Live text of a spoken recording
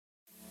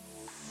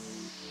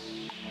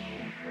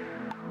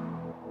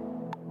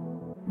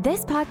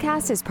This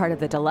podcast is part of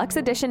the Deluxe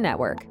Edition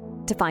Network.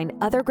 To find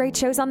other great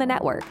shows on the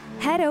network,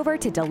 head over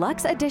to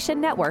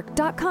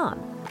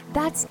deluxeeditionnetwork.com.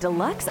 That's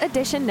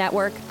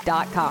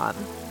deluxeeditionnetwork.com.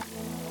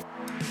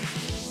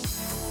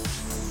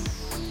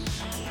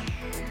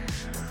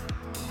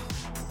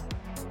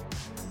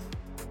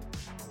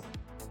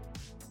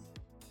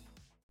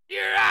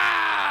 You're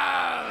out!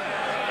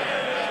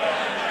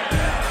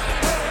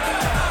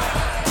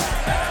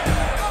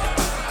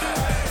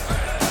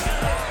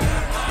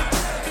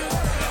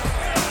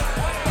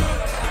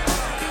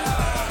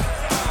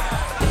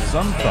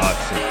 Some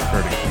thoughts of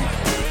hurting people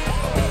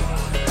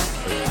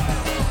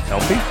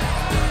healthy?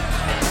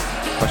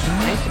 Question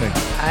mark?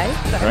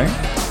 Right?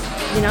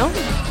 You know,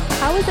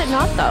 how is it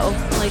not though?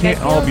 Like, Can't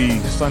I all feel, be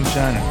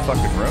sunshine and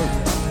fucking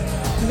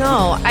roses.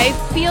 No, I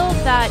feel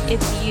that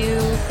if you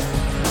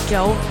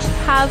don't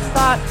have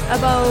thoughts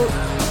about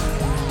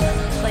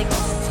like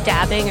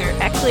stabbing, or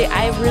actually,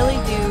 I really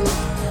do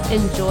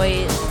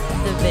enjoy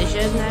the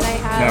vision that I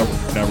have.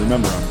 Now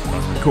remember,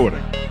 I'm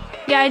recording.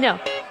 Yeah, I know.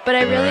 But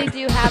I really Right.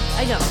 do have,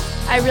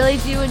 I really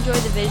do enjoy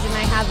the vision I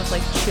have of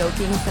like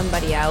choking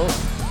somebody out.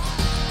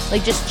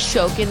 Like just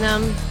choking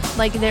them.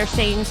 Like they're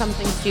saying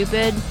something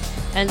stupid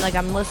and like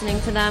I'm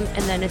listening to them,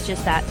 and then it's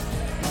just that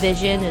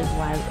vision is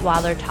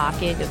while they're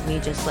talking of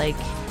me just like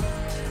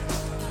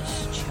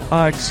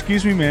choking.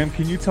 Excuse me, ma'am.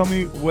 Can you tell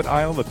me what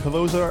aisle the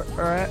pillows are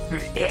at?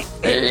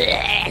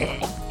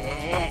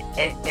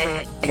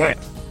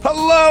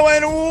 Hello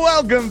and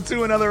welcome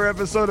to another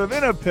episode of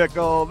In a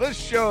Pickle, the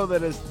show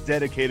that is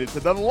dedicated to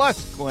the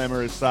less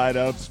glamorous side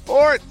of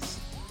sports.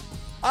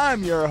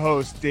 I'm your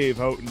host, Dave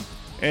Houghton,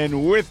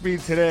 and with me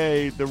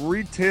today, the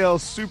retail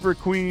super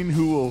queen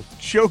who will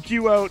choke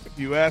you out if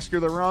you ask her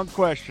the wrong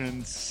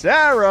question,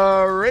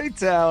 Sarah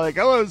Raytalic.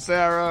 Hello,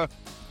 Sarah.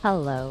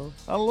 Hello.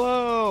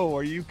 Hello.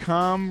 Are you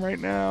calm right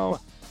now?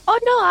 Oh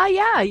no,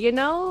 yeah,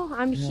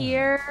 I'm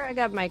here. I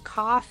got my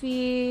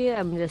coffee.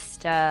 I'm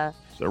just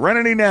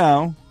Serenity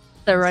now.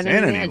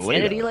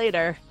 Insanity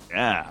later.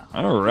 Yeah.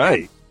 All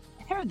right.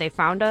 I heard they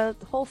found a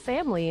whole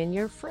family in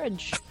your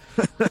fridge.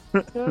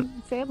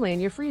 Family in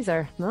your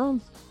freezer. Well,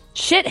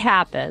 shit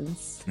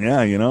happens.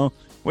 Yeah,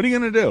 what are you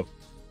going to do?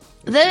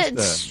 It's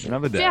just,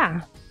 another day.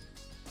 Yeah.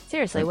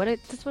 Seriously,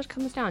 that's what it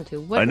comes down to.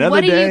 What Another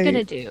are day, you going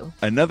to do?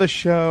 Another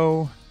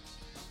show,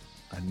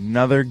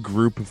 another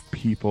group of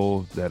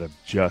people that have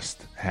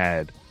just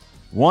had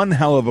one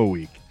hell of a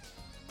week.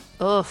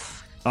 Oof.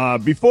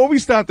 Before we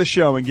start the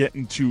show and get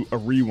into a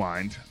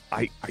rewind,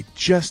 I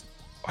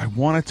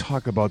want to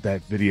talk about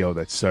that video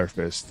that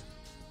surfaced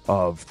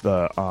of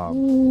the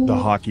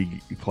hockey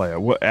player.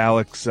 What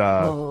Alex?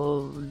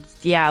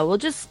 Yeah. Well,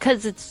 just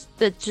because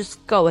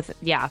just go with it.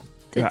 Yeah.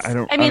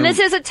 This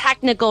is a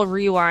technical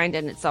rewind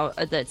in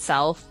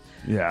itself.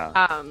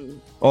 Yeah.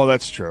 Oh,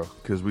 that's true,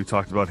 because we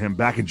talked about him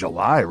back in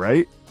July,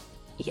 right?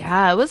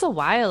 Yeah, it was a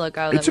while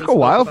ago. It took a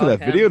while for that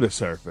video to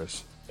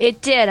surface.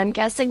 It did. I'm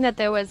guessing that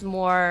there was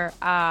more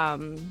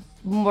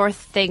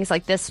things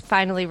like this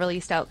finally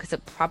released out because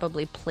it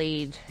probably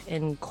played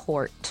in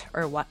court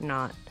or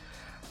whatnot.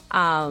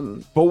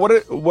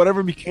 But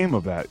whatever became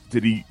of that?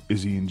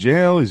 Is he in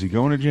jail? Is he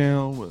going to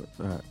jail?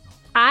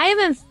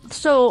 I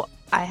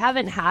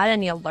haven't had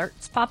any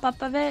alerts pop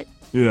up of it.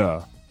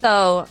 Yeah.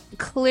 So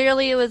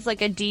clearly it was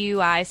like a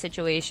DUI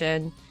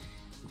situation,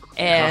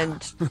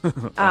 and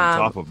on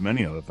top of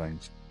many other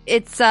things.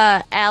 It's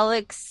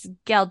Alex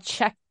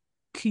Galchenyuk.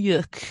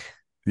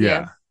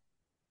 Yeah.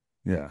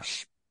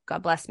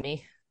 God bless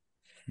me.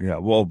 Yeah.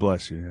 Well,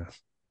 bless you. Yes.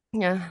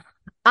 Yeah.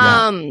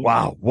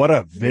 Wow. What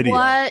a video.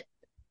 What?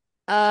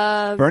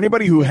 For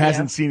anybody who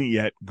hasn't seen it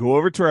yet, go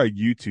over to our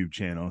YouTube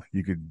channel.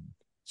 You could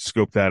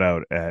scope that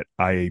out at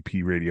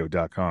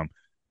iapradio.com.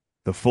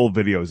 The full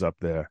video is up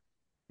there.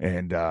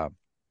 And, at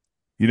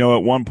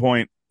one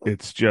point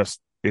it's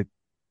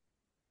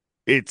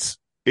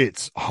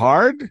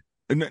hard,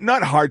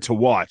 not hard to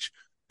watch,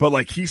 but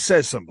like he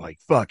says some like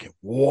fucking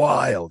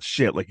wild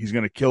shit. Like he's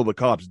going to kill the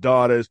cops'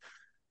 daughters.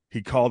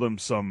 He called them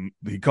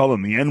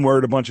the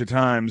N-word a bunch of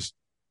times.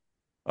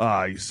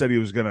 He said he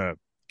was going to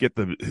get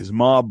his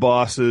mob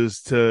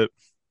bosses to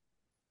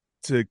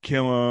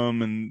kill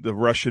him, and the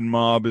Russian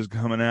mob is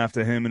coming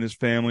after him and his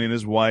family and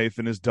his wife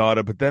and his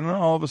daughter. But then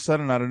all of a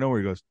sudden, out of nowhere,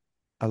 he goes,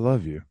 "I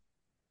love you."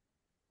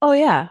 Oh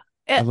yeah,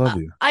 I love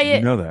you.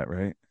 You know that,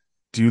 right?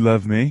 Do you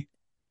love me?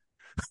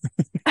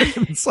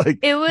 It's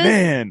like,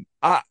 man,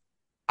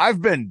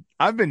 I've been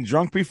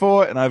drunk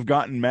before, and I've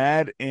gotten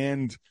mad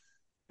and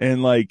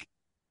like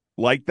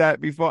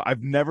that before.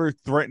 I've never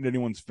threatened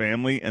anyone's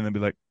family and then be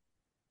like,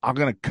 "I'm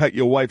gonna cut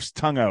your wife's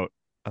tongue out."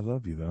 I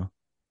love you though.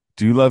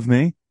 Do you love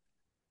me?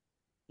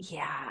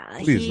 Yeah,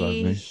 please love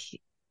me.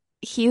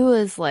 He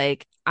was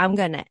like, "I'm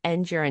gonna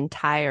end your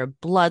entire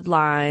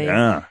bloodline."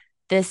 Yeah.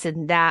 This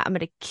and that. I'm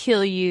gonna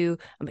kill you.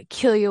 I'm gonna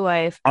kill your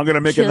wife. I'm gonna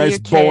make a nice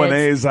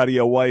bolognese out of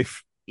your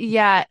wife.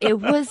 Yeah, it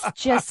was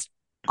just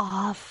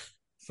off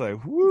It's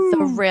like, woo.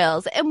 the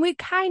rails. And we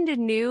kind of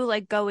knew,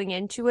 like, going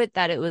into it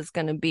that it was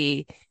gonna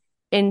be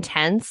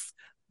intense.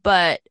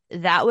 but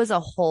that was a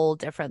whole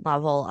different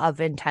level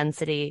of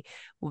intensity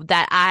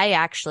that I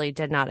actually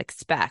did not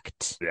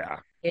expect. Yeah.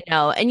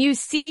 And you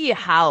see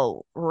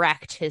how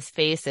wrecked his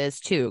face is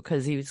too,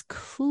 because he was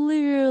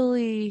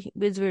clearly,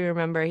 as we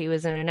remember, he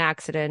was in an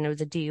accident. It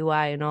was a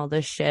DUI and all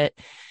this shit.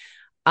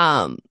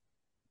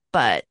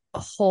 But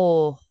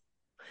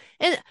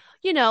and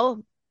you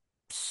know,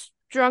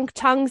 drunk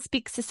tongue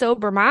speaks a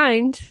sober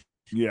mind.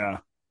 Yeah.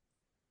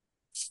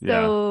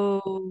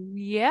 So,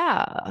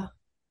 yeah.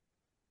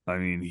 I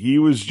mean, he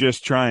was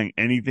just trying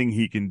anything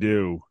he can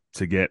do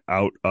to get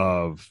out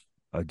of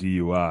a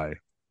DUI.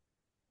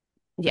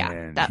 Yeah,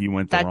 And that he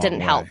went the that wrong didn't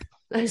way. help.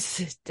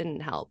 It didn't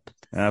help.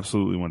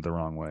 Absolutely went the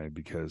wrong way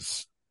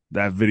because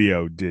that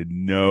video did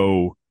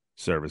no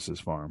services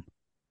for him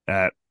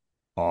at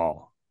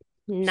all.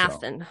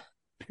 Nothing.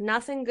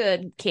 Nothing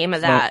good came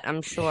of So, that,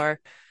 I'm sure.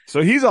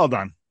 so he's all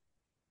done.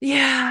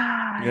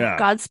 Yeah. Yeah.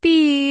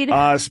 Godspeed.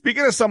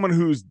 Speaking of someone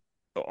who's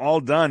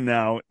all done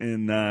now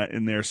in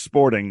their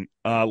sporting,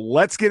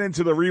 let's get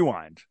into the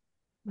rewind.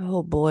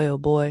 Oh boy, oh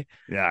boy.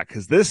 Yeah,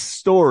 because this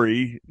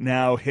story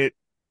now hit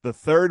the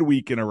third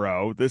week in a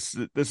row. This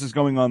is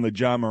going on the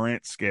John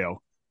Morant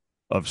scale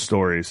of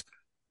stories.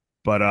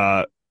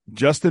 But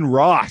Justin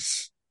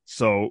Ross.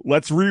 So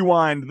let's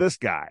rewind this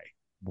guy.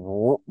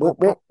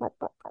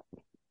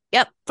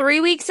 Yep, 3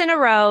 weeks in a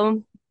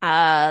row.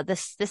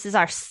 This is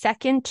our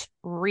second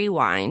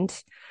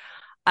rewind.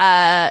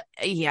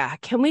 Yeah,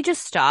 can we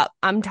just stop?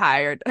 I'm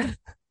tired.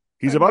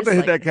 He's I'm about to just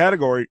hit like, that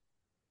category.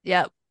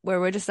 Yep, where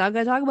we're just not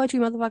gonna talk about you,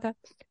 motherfucker.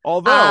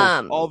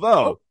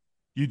 Although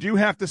you do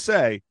have to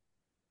say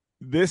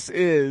this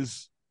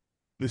is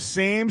the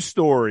same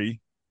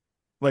story.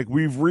 Like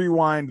we've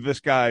rewind this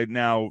guy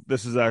now.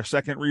 This is our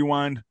second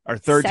rewind, our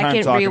third time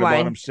Second talking about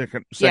rewind. him.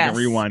 Second Yes.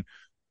 rewind,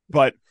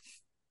 but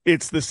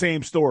it's the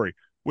same story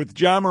with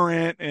John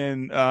Morant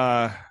and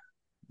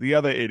the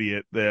other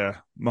idiot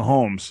there,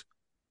 Mahomes.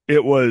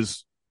 It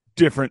was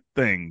different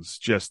things,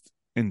 just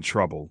in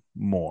trouble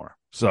more.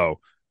 So,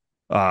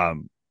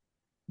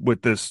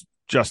 with this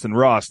Justin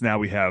Ross, now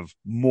we have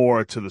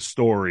more to the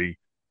story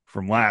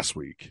from last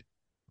week.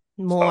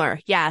 More,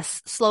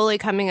 yes, slowly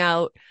coming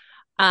out.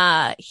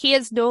 He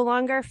is no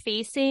longer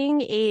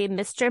facing a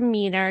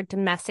misdemeanor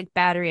domestic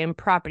battery and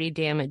property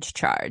damage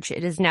charge.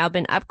 It has now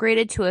been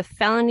upgraded to a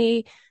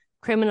felony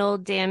criminal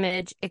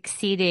damage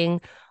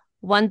exceeding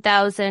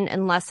 1,000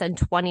 and less than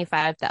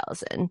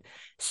 25,000.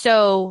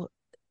 So,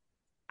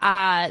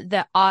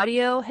 the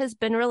audio has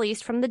been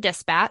released from the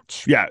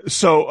dispatch. Yeah.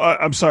 So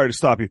I'm sorry to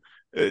stop you.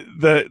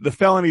 The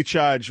felony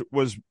charge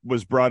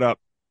was brought up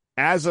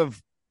as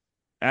of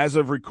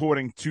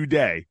recording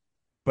today,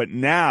 but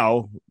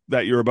now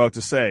that you're about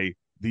to say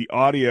the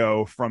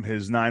audio from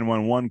his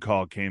 911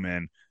 call came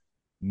in,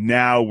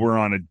 now we're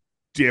on a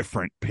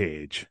different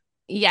page.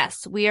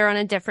 Yes, we are on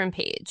a different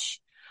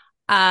page.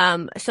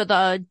 So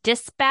the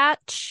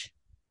dispatch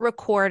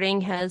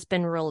recording has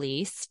been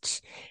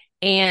released,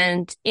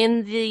 and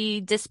in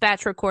the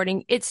dispatch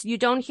recording, you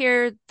don't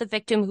hear the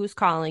victim who's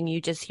calling, you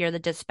just hear the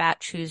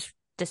dispatch who's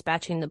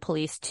dispatching the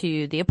police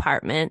to the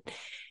apartment,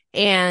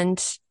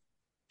 and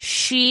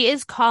she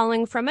is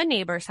calling from a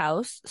neighbor's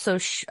house. So,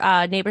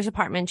 neighbor's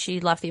apartment. She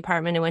left the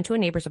apartment and went to a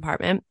neighbor's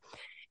apartment.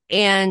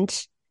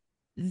 And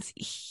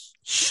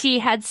she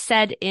had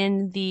said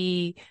in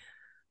the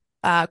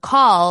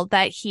call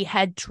that he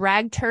had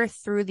dragged her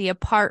through the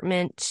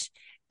apartment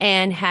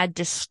and had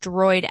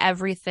destroyed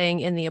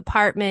everything in the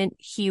apartment.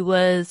 He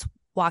was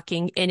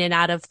walking in and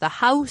out of the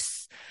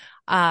house.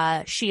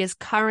 She is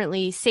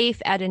currently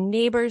safe at a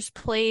neighbor's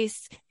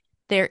place.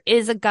 There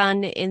is a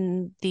gun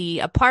in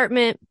the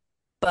apartment,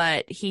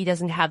 but he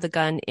doesn't have the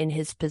gun in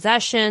his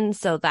possession.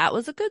 So that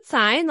was a good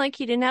sign. Like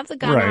he didn't have the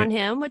gun on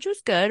him, which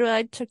was good.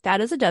 I took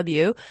that as a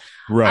W.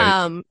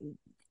 Right.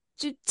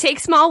 Take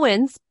small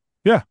wins.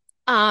 Yeah.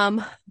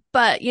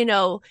 But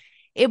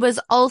it was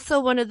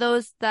also one of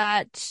those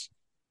that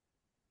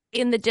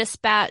in the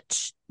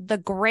dispatch, his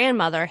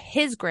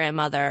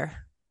grandmother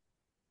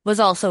was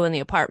also in the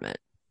apartment.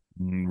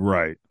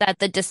 Right. That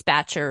the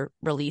dispatcher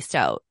released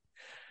out.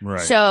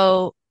 Right.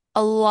 So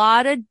a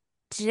lot of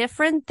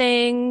different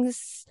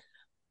things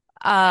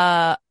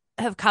have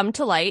come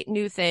to light,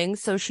 new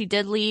things. So she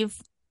did leave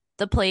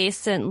the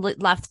place and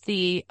left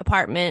the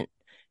apartment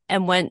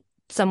and went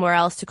somewhere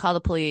else to call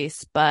the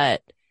police.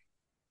 But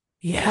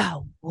yeah,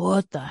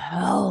 what the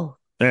hell?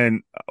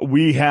 And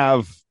we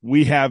have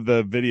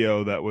the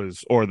video that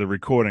was, or the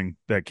recording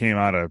that came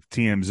out of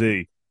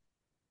TMZ.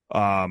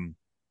 And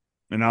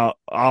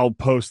I'll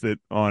post it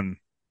on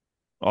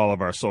all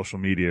of our social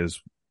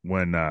medias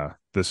when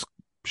this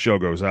show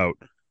goes out.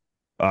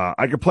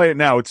 I can play it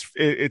now.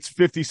 It's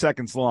 50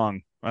 seconds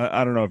long.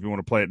 I don't know if you want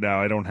to play it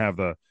now. I don't have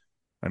it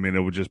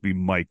would just be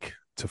mic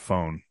to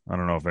phone. I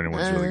don't know if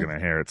anyone's really going to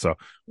hear it. So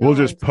we'll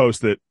just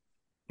post it.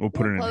 We'll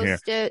put it in here.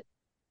 It.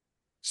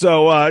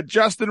 So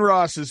Justin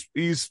Ross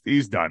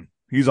he's done.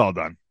 He's all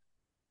done.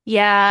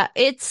 Yeah,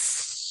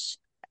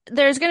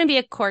 there's going to be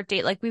a court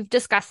date. Like we've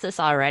discussed this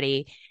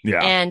already.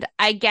 Yeah. And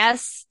I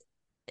guess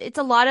it's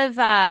a lot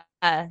of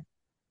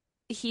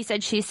he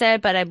said, she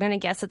said, but I'm going to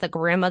guess that the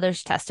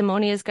grandmother's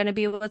testimony is going to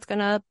be what's going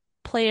to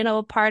play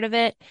a part of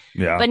it.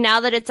 Yeah. But now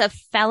that it's a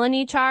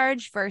felony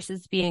charge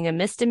versus being a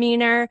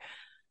misdemeanor,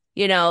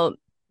 you know,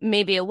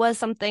 maybe it was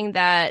something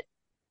that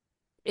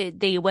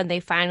when they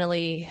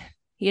finally,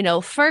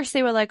 first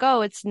they were like,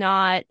 oh, it's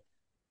not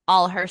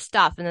all her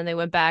stuff. And then they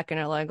went back and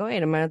are like, oh,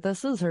 wait a minute,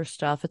 this is her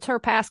stuff. It's her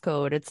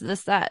passcode. It's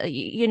this, that,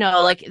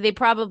 like they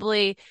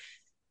probably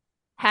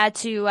had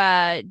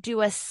to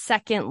do a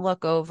second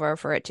look over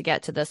for it to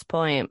get to this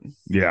point.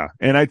 Yeah.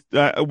 And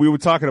we were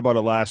talking about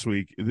it last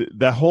week.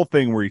 That whole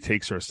thing where he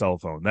takes her cell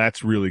phone,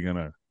 that's really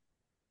gonna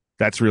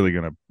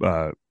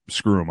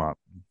screw him up.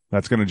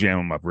 That's gonna jam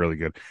him up really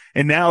good.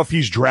 And now if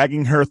he's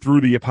dragging her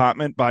through the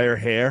apartment by her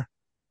hair,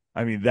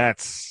 I mean,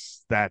 that's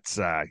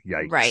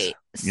yikes. Right.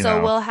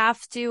 So we'll have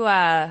to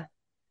we're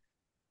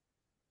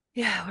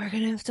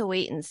gonna have to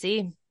wait and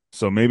see.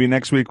 So maybe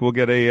next week we'll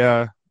get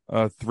a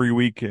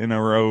 3-week in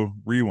a row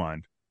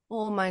rewind.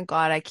 Oh my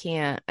God, I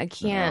can't.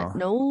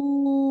 No.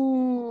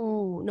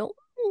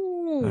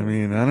 I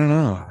mean, I don't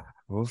know.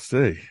 We'll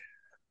see.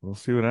 We'll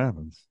see what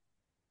happens.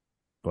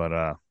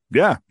 But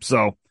yeah.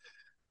 So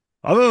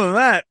other than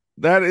that,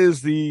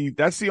 that's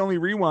the only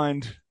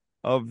rewind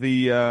of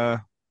the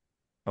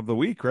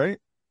week, right?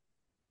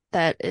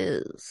 That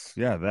is.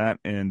 Yeah, that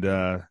and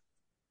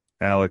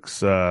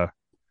Alex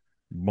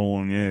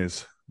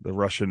Bolognese, the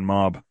Russian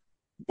mob.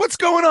 What's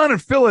going on in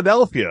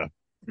Philadelphia?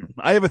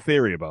 I have a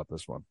theory about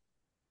this one.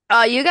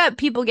 You got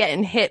people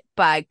getting hit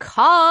by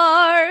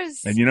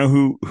cars. And you know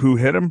who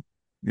hit him?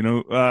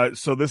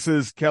 So this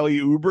is Kelly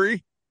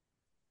Oubre.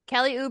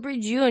 Kelly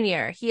Oubre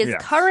Jr. He is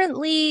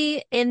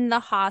currently in the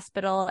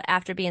hospital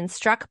after being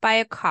struck by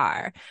a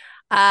car.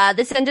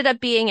 This ended up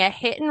being a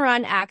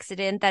hit-and-run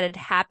accident that had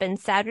happened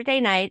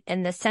Saturday night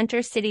in the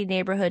Center City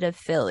neighborhood of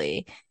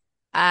Philly.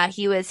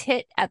 He was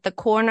hit at the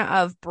corner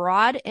of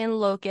Broad and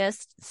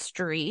Locust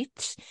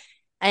Street,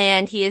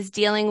 and he is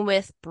dealing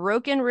with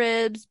broken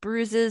ribs,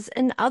 bruises,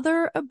 and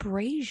other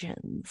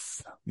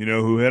abrasions. You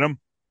know who hit him?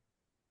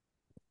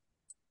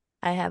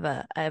 I have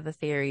a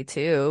theory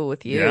too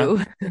with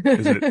you. Yeah.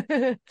 Is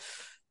it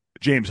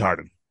James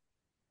Harden?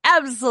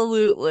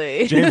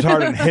 Absolutely. James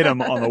Harden hit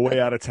him on the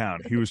way out of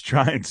town. He was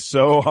trying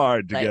so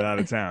hard to get out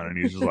of town, and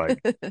he's just like,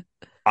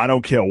 I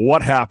don't care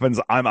what happens,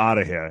 I'm out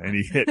of here. And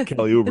he hit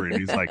Kelly Oubre, and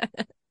he's like,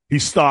 he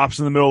stops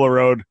in the middle of the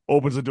road,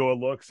 opens the door,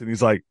 looks, and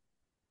he's like,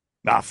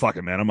 nah, fuck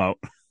it, man, I'm out.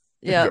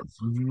 Yeah.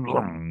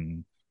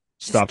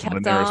 Stops at the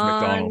nearest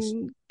McDonald's.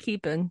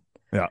 Keeping.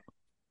 Yeah.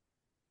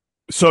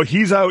 So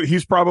he's out.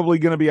 He's probably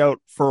going to be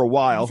out for a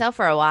while. He's out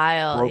for a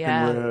while.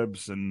 Broken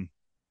ribs and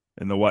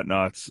the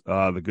whatnots.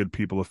 The good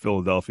people of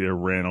Philadelphia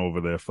ran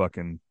over their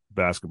fucking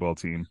basketball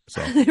team.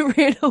 So they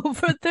ran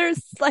over their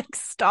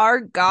star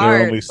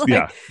guard.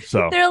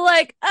 So they're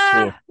like,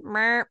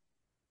 merp.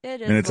 It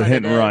is and it's a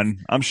hit and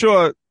run. I'm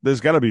sure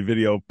there's got to be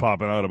video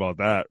popping out about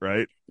that,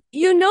 right?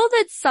 You know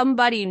that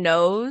somebody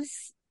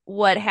knows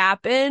what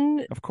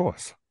happened. Of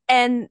course.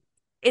 And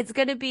it's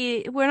going to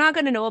be, we're not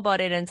going to know about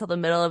it until the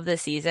middle of the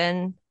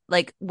season.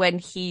 Like when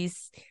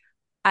he's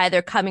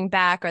either coming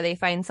back or they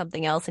find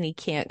something else and he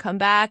can't come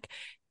back.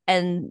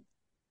 And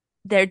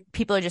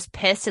people are just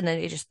pissed and then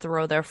they just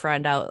throw their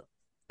friend out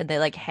and they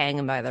like hang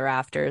him by the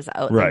rafters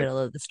out in the middle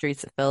of the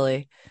streets of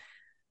Philly.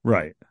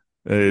 Right.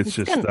 It's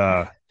just,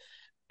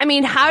 I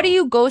mean, how do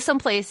you go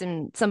someplace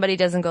and somebody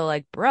doesn't go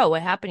like, bro,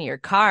 what happened to your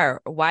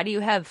car? Why do you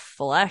have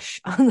flesh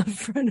on the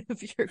front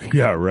of your car?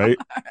 Yeah, right.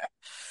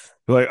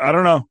 Like, I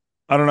don't know.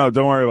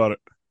 Don't worry about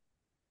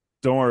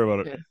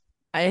it. Yeah.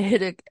 I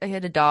hit a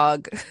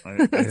dog. I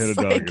hit a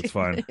dog. It's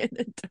fine. I hit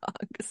a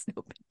dog. It's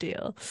no big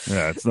deal.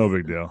 Yeah, it's no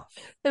big deal.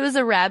 It was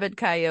a rabid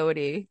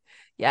coyote.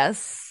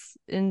 Yes,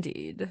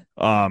 indeed.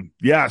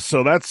 Yeah,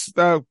 so that's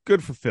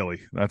good for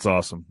Philly. That's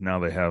awesome. Now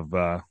they have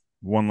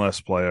one less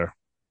player.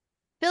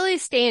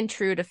 Philly's staying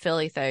true to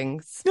Philly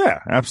things. Yeah,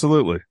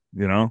 absolutely.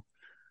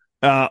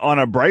 On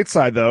a bright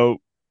side, though,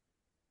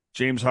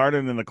 James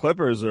Harden and the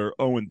Clippers are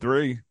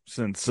 0-3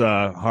 since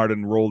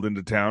Harden rolled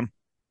into town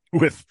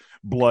with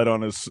blood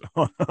on his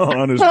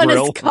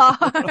grill, his car.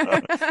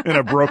 in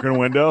a broken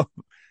window.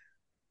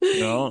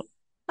 I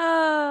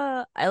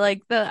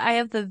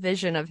have the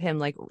vision of him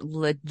like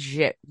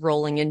legit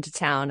rolling into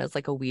town as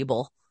like a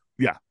weeble.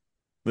 Yeah,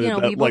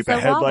 like the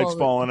headlights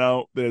falling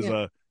out. There's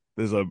a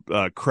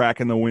crack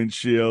in the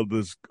windshield.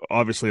 There's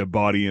obviously a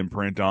body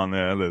imprint on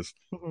there. There's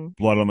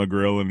blood on the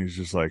grill, and he's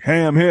just like,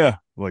 "Hey, I'm here."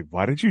 Like,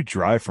 why did you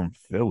drive from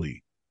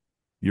Philly?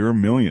 You're a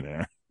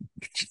millionaire.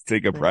 Just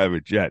take a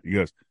private jet. He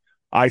goes,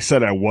 I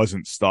said I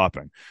wasn't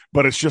stopping,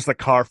 but it's just a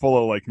car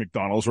full of like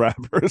McDonald's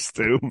wrappers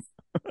too.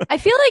 I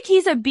feel like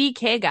he's a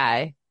BK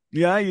guy.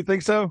 Yeah, you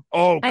think so?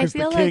 Oh, because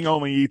the king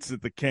only eats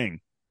at the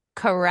King.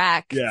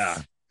 Correct.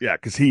 Yeah,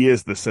 because he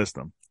is the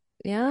system.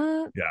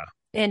 Yeah. Yeah.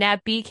 And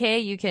at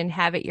BK, you can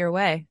have it your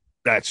way.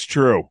 That's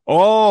true.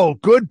 Oh,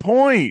 good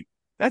point.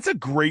 That's a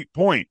great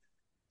point.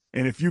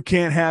 And if you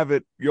can't have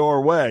it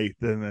your way,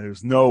 then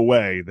there's no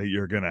way that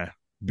you're going to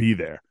be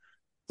there.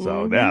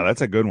 So, yeah, that's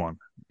a good one.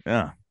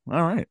 Yeah.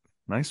 All right.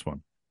 Nice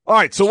one. All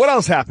right. So what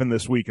else happened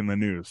this week in the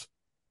news?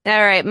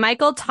 All right.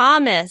 Michael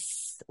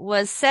Thomas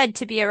was said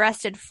to be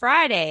arrested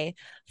Friday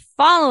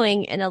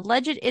following an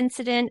alleged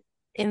incident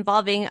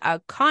involving a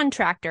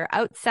contractor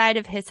outside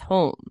of his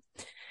home.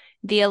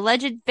 The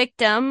alleged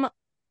victim,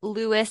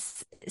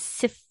 Luis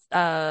Cifuentes,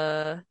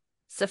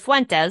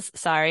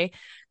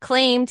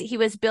 claimed he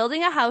was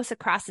building a house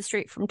across the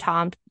street from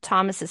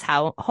Thomas's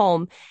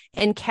home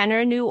in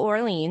Kenner, New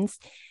Orleans,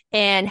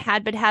 and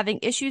had been having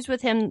issues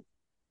with him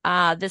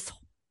this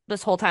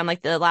whole time,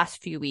 like the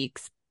last few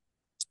weeks.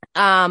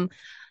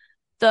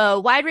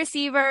 The wide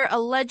receiver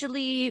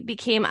allegedly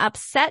became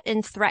upset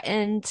and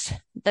threatened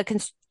the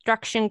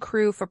construction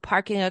crew for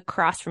parking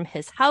across from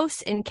his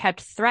house and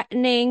kept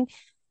threatening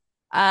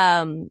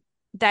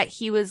that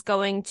he was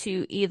going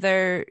to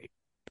either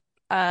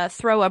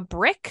throw a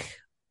brick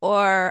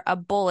or a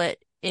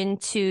bullet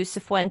into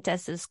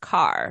Cifuentes'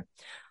 car.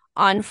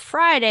 On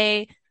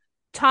Friday,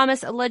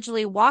 Thomas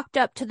allegedly walked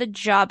up to the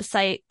job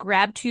site,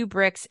 grabbed 2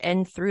 bricks,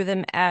 and threw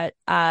them at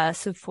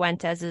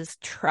Cifuentes'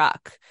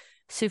 truck.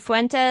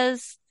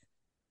 Cifuentes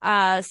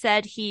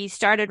said he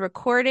started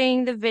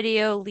recording the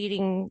video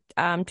leading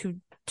to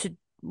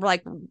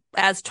like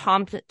as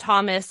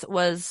Thomas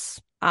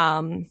was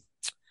coming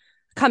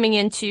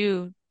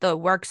into the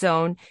work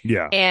zone.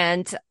 Yeah.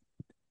 And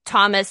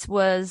Thomas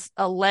was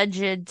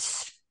allegedly,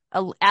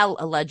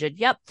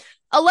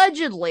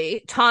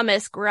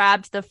 Thomas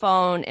grabbed the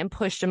phone and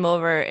pushed him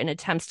over in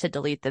attempts to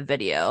delete the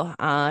video.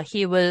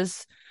 He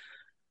was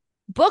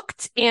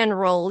booked and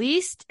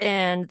released,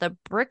 and the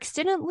bricks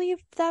didn't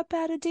leave that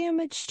bad of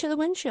damage to the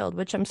windshield,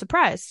 which I'm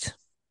surprised.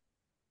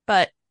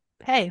 But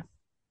hey.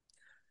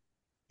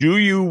 Do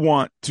you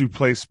want to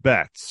place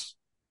bets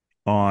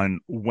on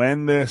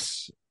when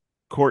this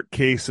court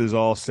case is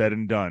all said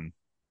and done?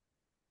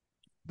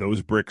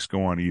 Those bricks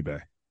go on eBay.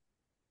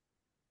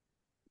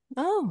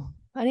 Oh,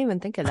 I didn't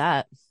even think of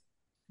that.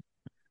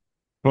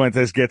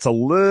 Fuentes gets a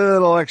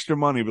little extra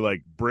money, but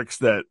like bricks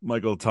that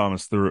Michael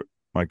Thomas threw at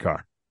my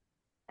car.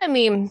 I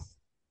mean,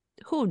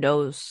 who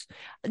knows?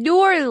 New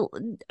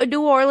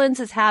Orleans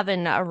is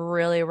having a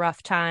really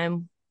rough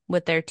time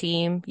with their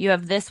team. You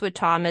have this with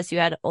Thomas. You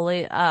had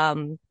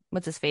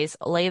what's his face?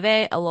 Olave.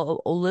 Yep. I'm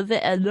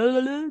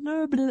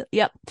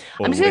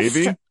just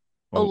gonna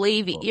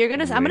Olave.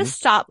 I'm gonna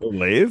stop.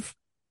 Olave?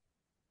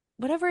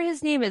 Whatever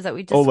his name is that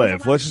we just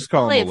Olave. Let's just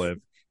call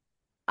him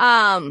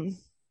Olave.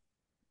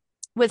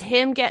 With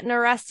him getting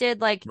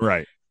arrested, like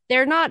right.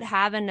 They're not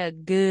having a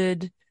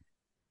good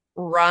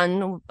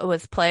run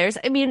with players.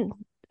 I mean,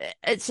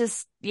 it's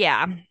just,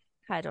 yeah,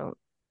 I don't.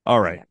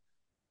 All right. Yeah.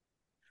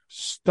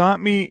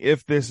 Stop me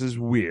if this is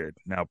weird.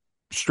 Now,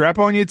 strap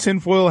on your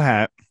tinfoil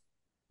hat.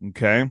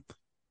 Okay.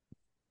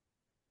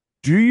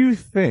 Do you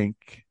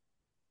think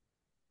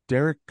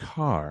Derek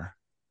Carr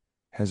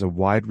has a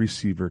wide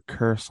receiver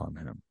curse on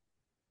him?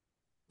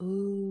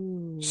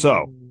 Ooh.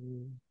 So,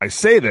 I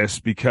say this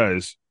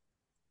because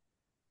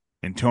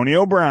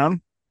Antonio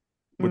Brown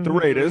with the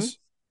Raiders.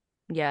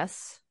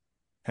 Yes.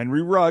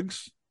 Henry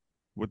Ruggs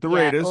with the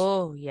Raiders.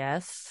 Oh,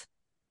 yes.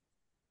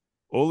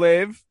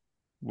 Olave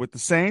with the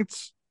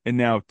Saints. And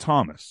now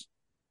Thomas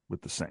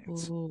with the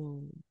Saints.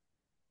 Ooh.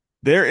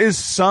 There is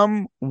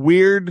some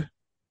weird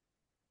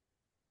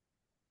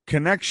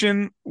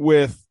connection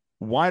with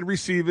wide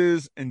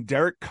receivers and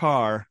Derek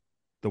Carr.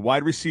 The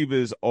wide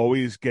receivers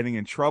always getting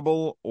in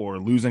trouble or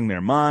losing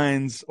their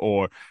minds,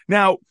 or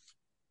now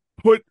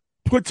put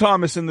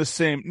Thomas in the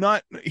same,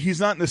 he's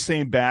not in the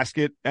same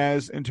basket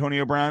as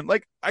Antonio Brown.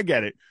 Like, I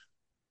get it.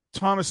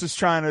 Thomas is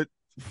trying to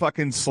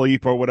fucking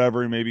sleep or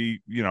whatever,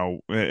 maybe,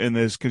 in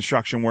this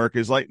construction work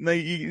is like, no,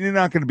 you're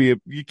not going to be,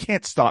 you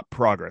can't stop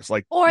progress.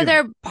 Like, or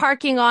they're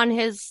parking on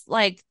his,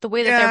 like the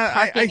way that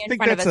they're parking in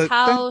front of his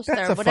house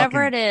or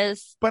whatever it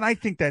is. But I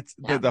think that's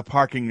the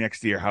parking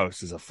next to your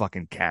house is a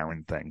fucking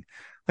Karen thing.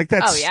 Like,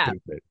 that's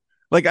stupid.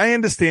 Like, I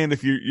understand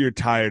if you're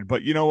tired,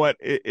 but you know what?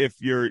 If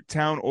your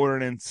town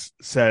ordinance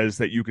says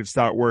that you can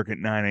start work at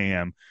 9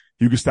 a.m.,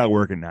 you can start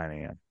work at 9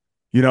 a.m.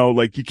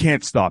 Like, you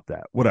can't stop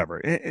that.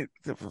 Whatever.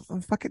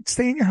 Fucking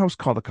stay in your house,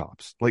 call the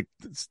cops. Like,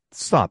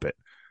 stop it.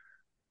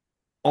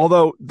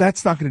 Although,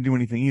 that's not going to do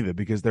anything either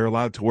because they're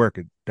allowed to work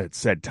at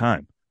said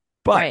time.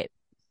 But, right.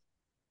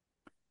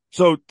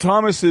 So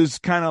Thomas is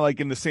kind of like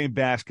in the same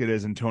basket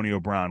as Antonio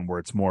Brown, where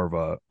it's more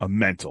of a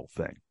mental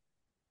thing.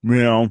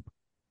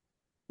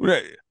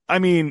 I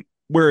mean,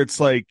 where it's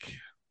like,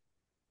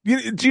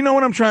 do you know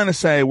what I'm trying to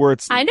say? Where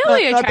it's, I know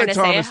what you're trying to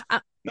say.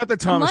 Not that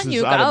Thomas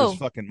is out of his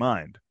fucking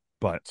mind,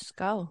 but just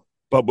go.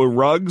 But with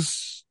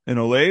Ruggs and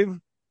Olave,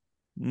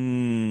 I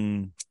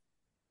don't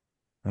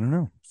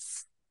know.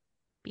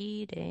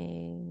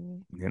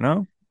 Speeding.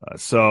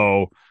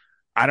 So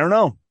I don't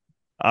know.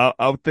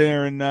 Out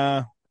there in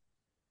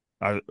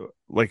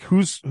like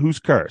who's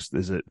cursed?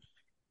 Is it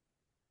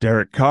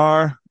Derek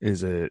Carr?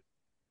 Is it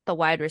the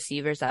wide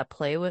receivers that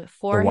play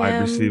for him? The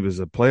wide receivers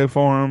that play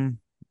for him.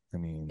 I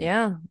mean,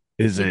 yeah.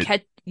 Is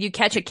you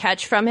catch a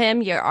catch from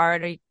him, you're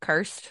already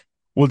cursed.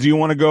 Well, do you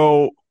want to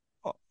go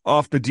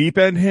off the deep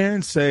end here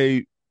and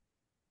say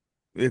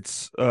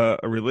it's a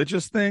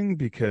religious thing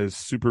because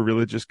super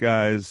religious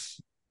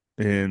guys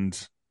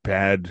and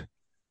bad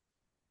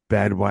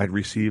wide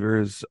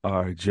receivers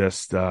are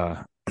just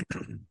hand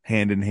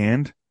in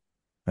hand.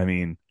 I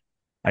mean,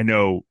 I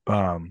know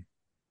Aaron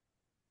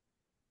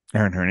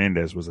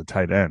Hernandez was a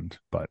tight end,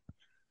 but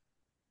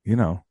you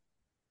know,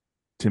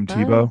 Tim Oh,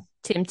 Tebow,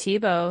 Tim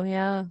Tebow,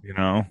 yeah. you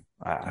know,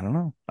 I don't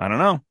know. I don't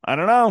know. I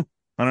don't know.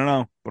 I don't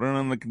know. Put it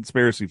on the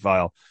conspiracy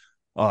file.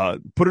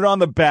 Put it on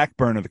the back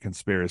burner of the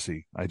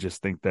conspiracy. I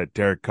just think that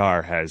Derek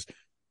Carr has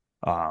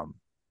um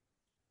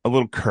a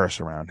little curse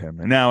around him.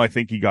 And now I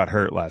think he got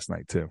hurt last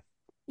night too.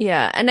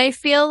 Yeah, and I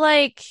feel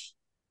like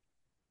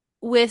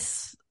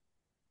with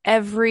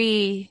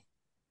every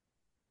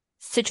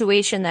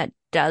situation that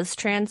does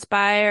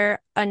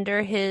transpire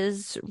under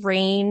his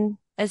reign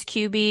as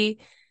QB,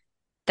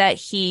 that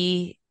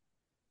he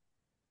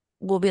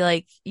will be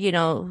like,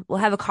 we'll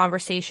have a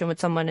conversation with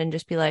someone and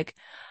just be like,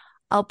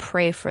 I'll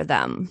pray for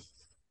them.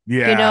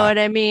 You know Yeah. what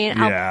I mean?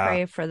 I'll Yeah.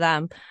 pray for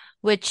them,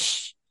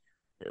 which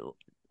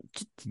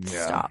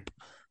Yeah. stop.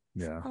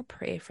 Yeah. I'll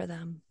pray for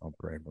them. I'll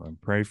pray for them.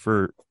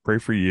 Pray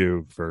for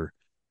you for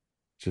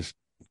just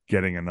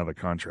getting another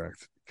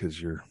contract because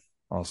you're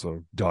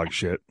also dog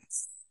shit.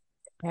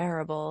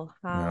 Terrible.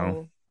 You know?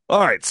 How All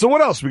right. So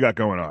what else we got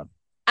going on?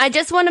 I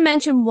just want to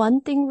mention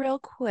one thing real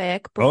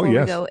quick Oh, before we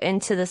yes. go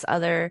into this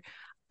other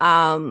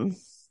um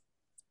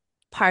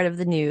part of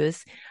the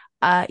news.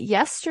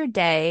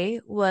 Yesterday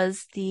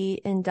was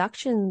the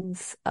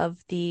inductions of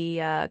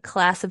the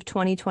class of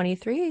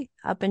 2023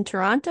 up in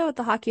Toronto at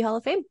the Hockey Hall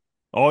of Fame.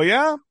 Oh,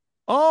 yeah.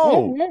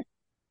 Oh,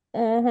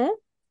 Mm-hmm.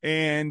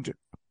 and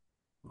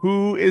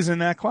who is in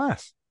that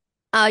class?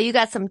 You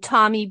got some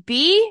Tommy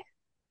B,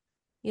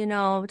 Tom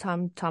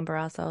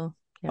Barrasso.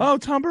 Yeah. Oh,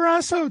 Tom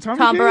Barrasso. Tommy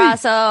Tom B.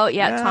 Barrasso,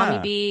 yeah, Tommy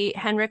Yeah. B,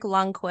 Henrik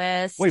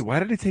Lundqvist. Wait, why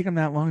did it take him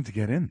that long to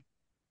get in?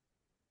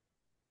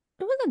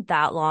 It wasn't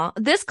that long.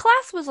 This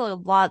class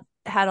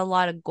had a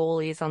lot of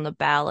goalies on the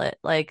ballot.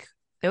 Like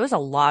there was a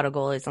lot of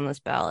goalies on this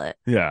ballot.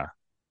 Yeah.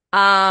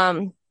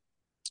 Um,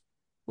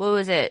 what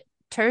was it?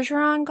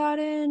 Tergeron got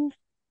in.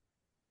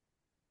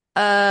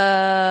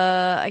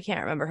 I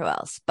can't remember who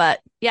else, but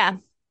yeah,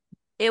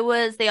 they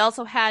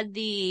also had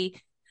the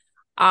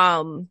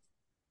um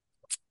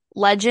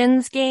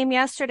Legends game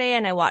yesterday,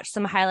 and I watched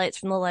some highlights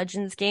from the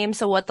Legends game.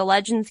 So what the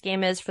Legends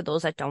game is, for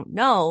those that don't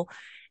know,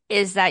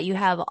 is that you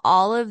have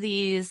all of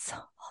these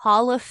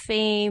Hall of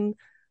Fame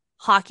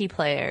hockey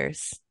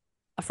players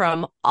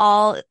from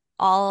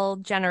all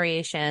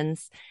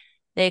generations.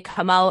 They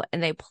come out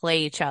and they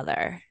play each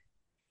other.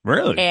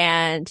 Really?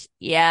 And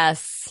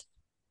yes,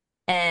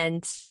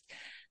 and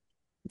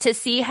to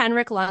see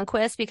Henrik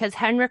Lundqvist, because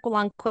Henrik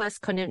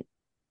Lundqvist couldn't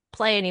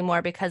play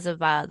anymore because of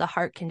the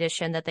heart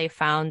condition that they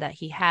found that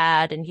he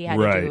had, and he had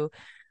to Right. do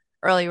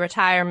early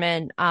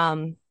retirement,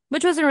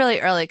 which wasn't really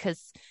early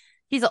because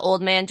he's an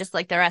old man just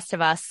like the rest of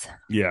us.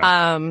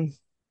 Yeah.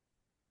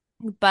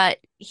 But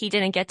he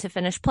didn't get to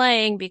finish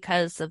playing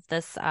because of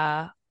this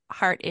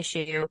heart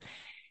issue.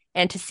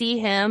 And to see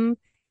him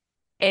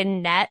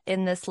in net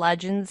in this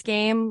Legends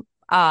game,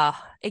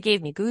 it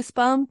gave me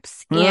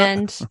goosebumps.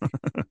 And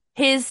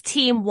his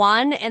team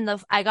won, and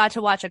I got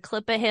to watch a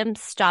clip of him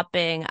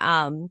stopping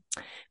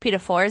Peter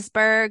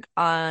Forsberg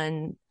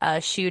on a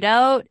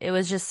shootout. It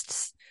was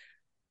just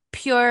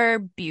pure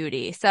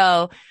beauty.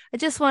 So I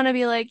just want to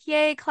be like,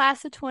 yay,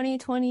 class of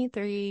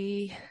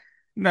 2023.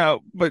 No,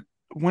 but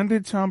when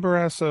did Tom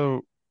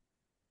Barrasso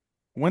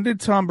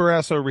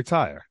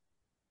retire?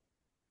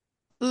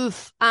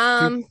 Oof.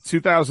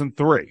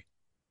 2003.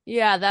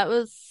 Yeah, that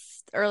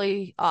was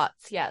early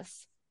aughts,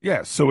 yes.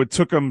 Yeah, so it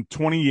took him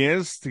 20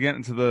 years to get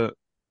into the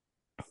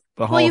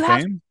Hall Well,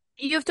 of Fame.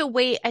 you have to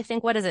wait, I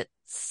think, what is it?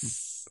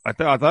 I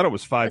thought it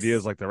was 5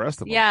 years like the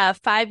rest of them. Yeah,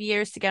 5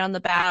 years to get on the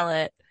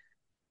ballot.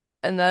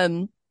 And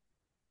then,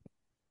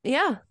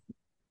 yeah,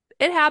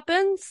 it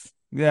happens.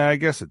 Yeah, I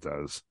guess it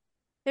does.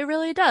 It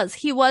really does.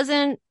 He's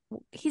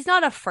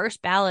not a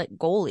first ballot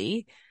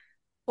goalie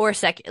or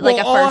second, Well,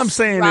 like a all I'm first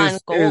saying run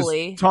is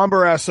goalie. Tom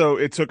Barrasso,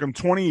 it took him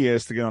 20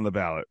 years to get on the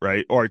ballot,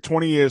 right? Or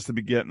 20 years to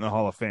be getting the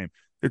Hall of Fame.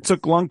 It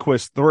took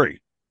Lundqvist 3.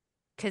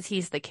 Because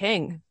he's the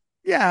king.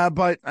 Yeah,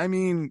 but I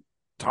mean,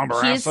 Tom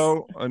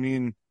Barrasso, I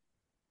mean.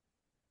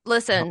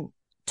 Listen,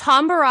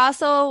 Tom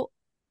Barrasso,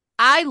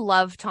 I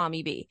love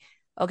Tommy B.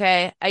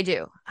 Okay, I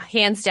do.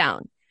 Hands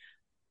down.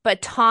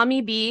 But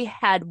Tommy B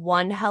had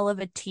one hell of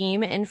a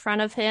team in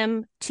front of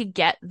him to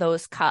get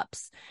those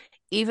cups.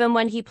 Even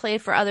when he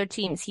played for other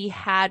teams, he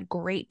had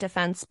great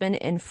defensemen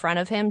in front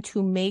of him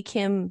to make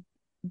him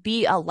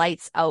be a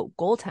lights out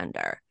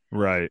goaltender.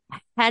 Right.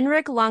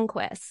 Henrik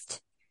Lundqvist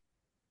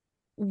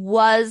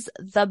was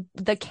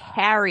the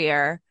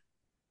carrier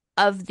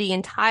of the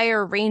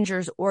entire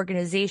Rangers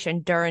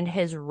organization during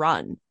his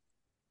run.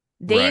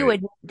 They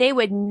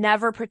would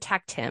never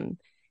protect him.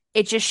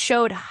 It just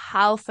showed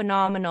how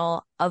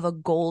phenomenal of a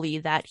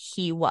goalie that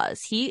he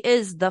was. He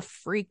is the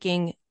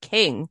freaking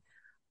king.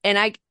 And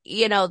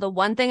the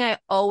one thing I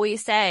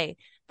always say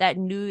that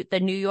the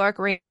New York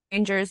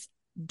Rangers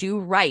do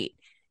right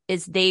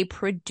is they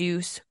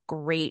produce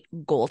great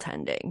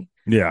goaltending.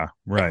 Yeah,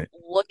 right.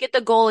 Look at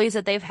the goalies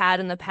that they've had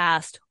in the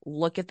past.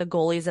 Look at the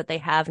goalies that they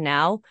have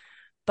now.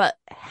 But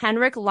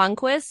Henrik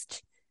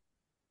Lundqvist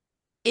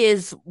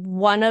is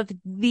one of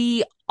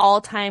the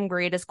all-time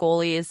greatest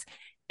goalies.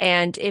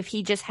 And if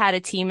he just had a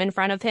team in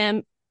front of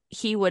him,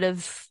 he would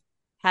have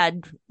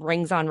had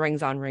rings on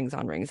rings on rings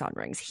on rings on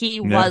rings. He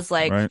Yeah, was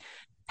like right.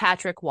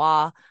 Patrick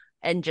Waugh,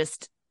 and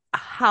just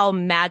how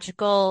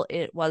magical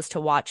it was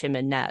to watch him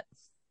in net.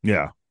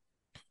 Yeah.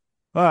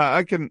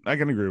 I can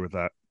agree with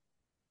that.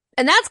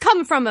 And that's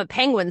coming from a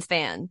Penguins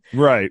fan.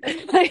 Right.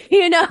 Right.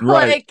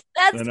 I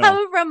That's know.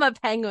 coming from a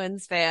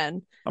Penguins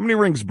fan. How many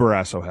rings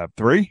Barrasso have?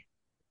 3?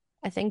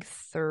 I think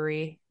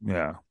 3,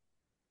 Yeah.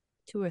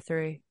 2 or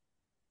 3.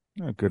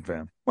 Good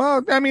fan.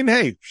 Well, I mean,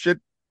 hey,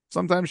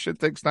 sometimes shit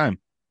takes time.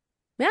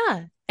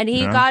 Yeah. And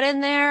he Yeah. got in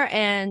there,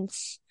 and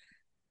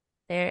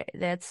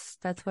that's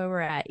where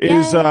we're at.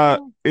 Is Yay.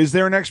 is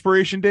there an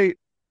expiration date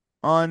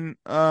on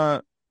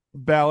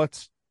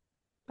ballots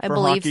I for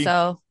believe hockey?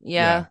 so.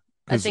 Yeah.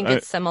 I 'Cause think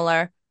it's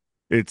similar.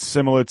 it's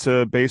similar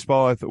to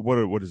baseball.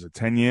 What is it?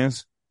 10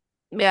 years?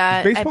 Is Yeah,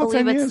 I baseball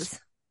believe 10 years?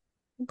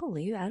 I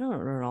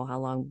don't know how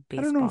long I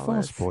don't know if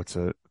baseball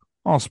is.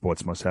 all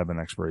sports must have an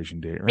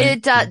expiration date,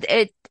 right?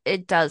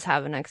 It does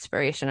have an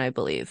expiration, I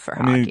believe, for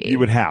I mean, hockey. you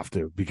would have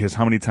to, because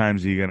how many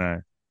times are you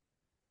gonna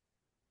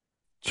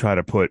try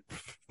to put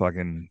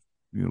fucking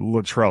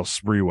Latrell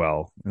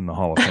Sprewell in the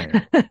Hall of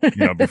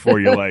Fame? Before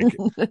you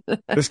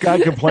this guy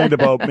complained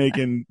about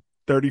making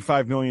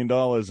 $35 million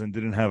and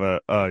didn't have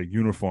a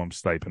uniform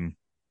stipend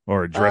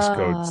or a dress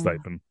code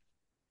stipend,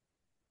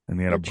 and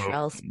he had a boat.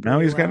 Latrell Now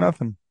he's got Sprewell.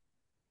 nothing.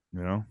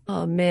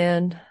 Oh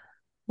man.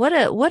 What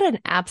an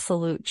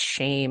absolute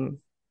shame.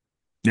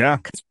 Yeah.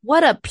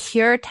 What a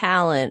pure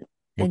talent.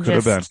 What And could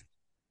have been?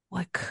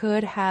 what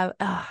could have.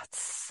 Oh, it's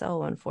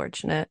so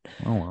unfortunate.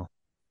 Oh well.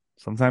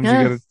 Sometimes you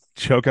Yeah. gotta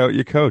choke out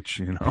your coach.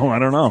 I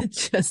don't know.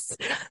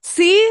 Just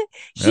see,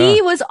 he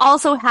Yeah. was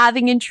also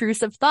having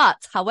intrusive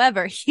thoughts.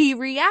 However, he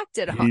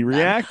reacted on He them.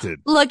 reacted.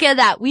 Look at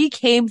that. We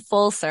came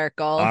full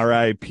circle.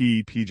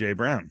 R.I.P. PJ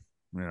Brown.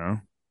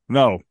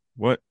 No,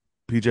 what?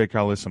 PJ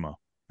Carlissimo.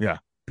 Yeah.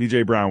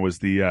 PJ Brown was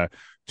the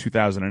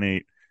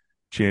 2008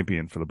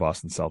 champion for the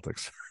Boston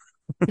Celtics.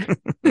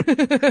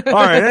 All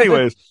right.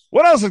 Anyways,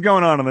 what else is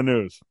going on in the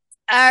news?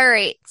 All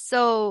right.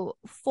 So,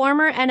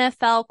 former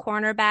NFL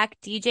cornerback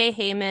DJ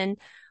Heyman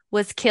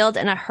was killed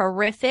in a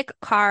horrific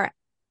car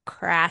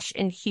crash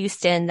in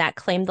Houston that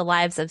claimed the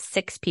lives of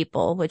 6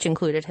 people, which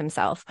included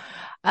himself.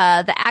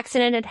 The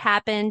accident had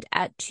happened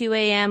at 2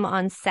 a.m.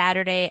 on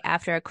Saturday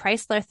after a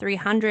Chrysler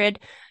 300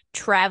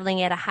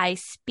 traveling at a high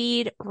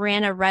speed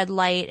ran a red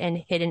light and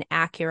hit an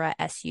Acura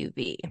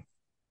SUV.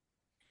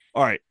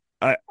 All right.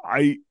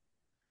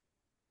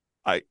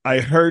 I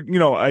heard,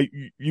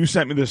 you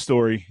sent me this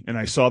story and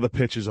I saw the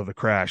pictures of the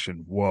crash,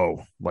 and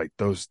whoa, like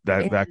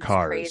that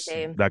car is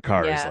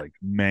like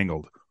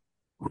mangled.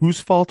 Whose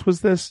fault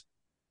was this?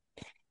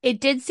 It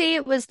did say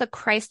it was the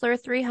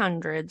Chrysler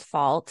 300's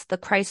fault. The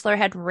Chrysler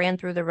had ran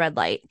through the red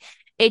light.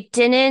 It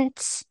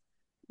didn't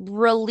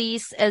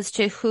release as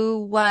to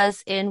who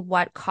was in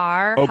what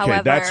car. Okay,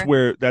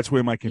 However, that's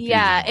where my confusion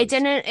yeah, was.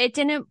 it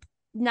didn't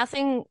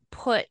nothing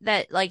put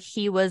that like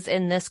he was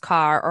in this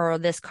car or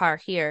this car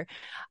here.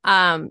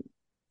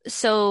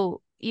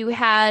 So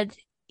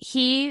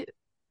he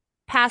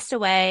passed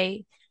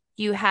away.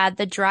 You had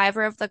the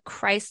driver of the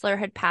Chrysler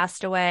had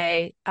passed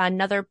away.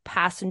 Another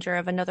passenger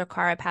of another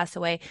car had passed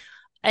away.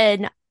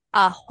 And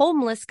a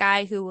homeless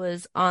guy who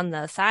was on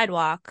the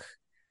sidewalk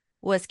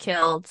was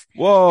killed.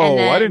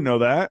 Whoa, I didn't know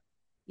that.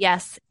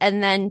 Yes.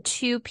 And then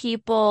 2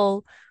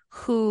 people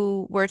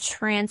who were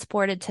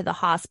transported to the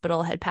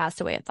hospital had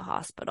passed away at the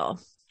hospital.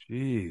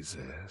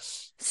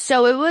 Jesus.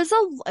 So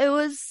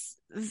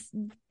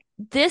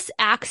this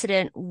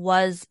accident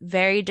was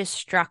very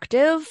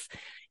destructive.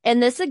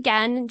 And this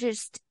again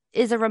just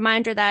is a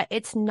reminder that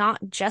it's not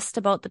just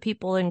about the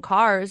people in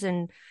cars.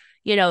 And,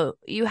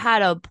 you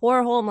had a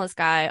poor homeless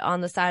guy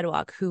on the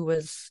sidewalk who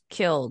was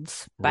killed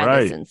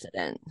by this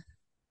incident.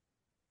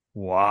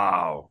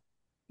 Wow.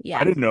 Yeah.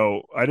 I didn't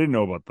know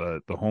about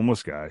the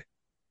homeless guy.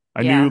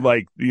 I knew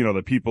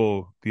the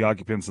people, the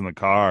occupants in the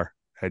car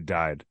had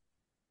died.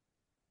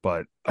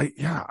 But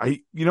I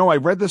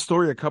read this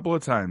story a couple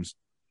of times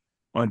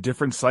on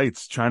different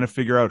sites trying to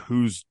figure out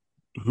who's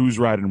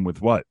riding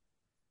with what.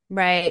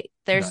 Right.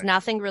 There's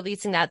nothing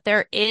releasing that.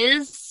 There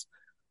is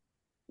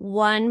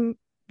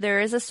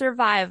a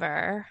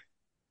survivor.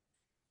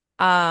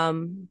 I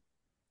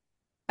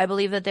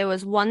believe that there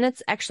was one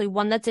that's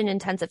in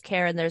intensive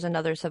care, and there's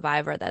another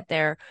survivor that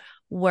they're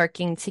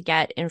working to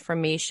get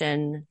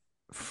information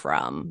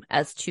from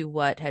as to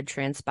what had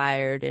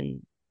transpired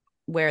and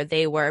where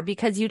they were,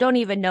 because you don't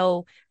even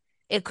know.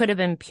 It could have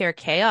been pure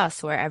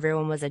chaos where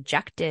everyone was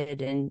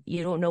ejected and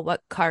you don't know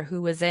what car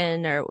who was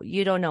in, or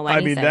you don't know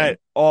anything. I mean, that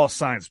all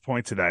signs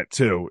point to that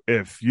too.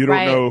 If you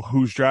don't know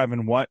who's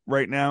driving what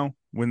right now,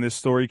 when this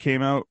story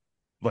came out,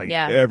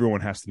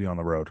 everyone has to be on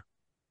the road.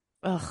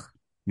 Ugh.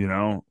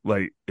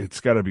 It's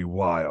got to be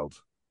wild.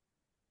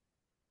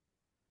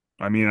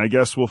 I mean, I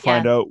guess we'll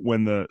find out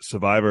when the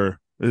survivor,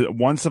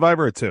 one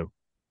survivor or two?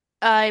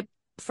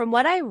 From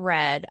what I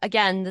read,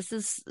 again,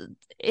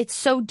 it's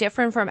so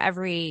different from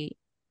every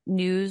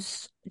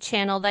news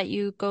channel that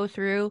you go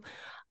through.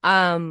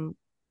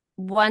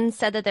 One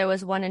said that there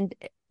was one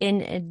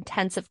in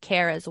intensive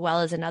care as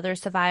well as another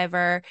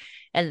survivor,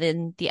 and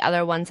then the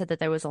other one said that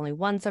there was only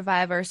one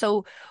survivor.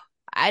 So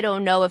I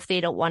don't know if they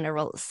don't want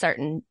to,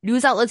 certain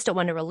news outlets don't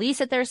want to release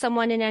that there's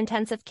someone in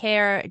intensive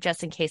care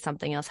just in case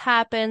something else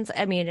happens.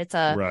 I mean,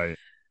 Right.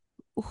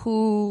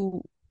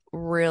 who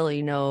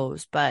really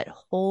knows, but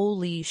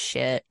holy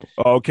shit.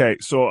 Okay,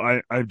 so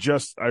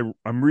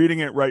I'm reading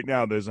it right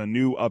now. There's a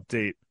new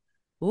update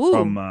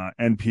from Ooh.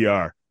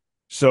 NPR.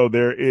 So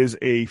there is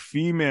a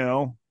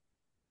female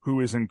who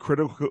is in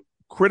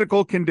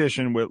critical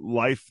condition with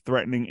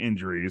life-threatening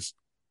injuries,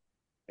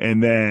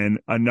 and then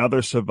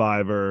another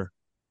survivor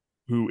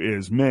who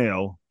is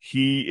male.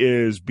 He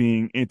is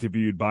being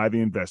interviewed by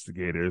the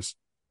investigators.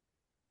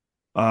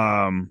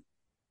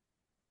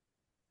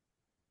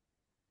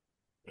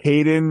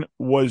 Hayden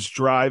was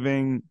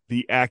driving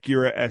the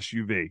Acura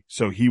SUV,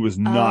 so he was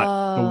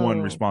not the one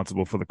Oh.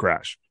 responsible for the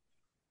crash.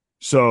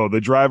 So the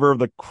driver of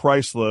the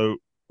Chrysler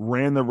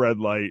ran the red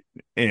light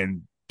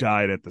and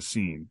died at the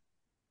scene.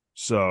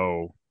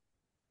 So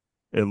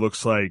it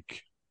looks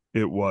like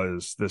it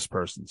was this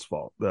person's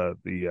fault,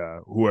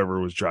 the whoever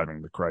was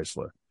driving the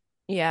Chrysler.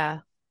 Yeah.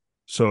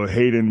 So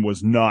Hayden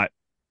was not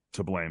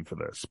to blame for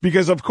this.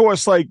 Because of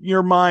course, like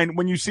your mind,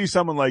 when you see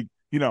someone like,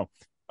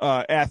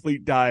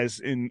 athlete dies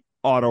in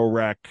auto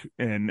wreck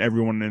and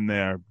everyone in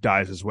there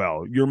dies as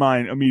well, your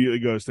mind immediately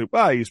goes to,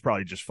 well, he's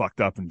probably just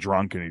fucked up and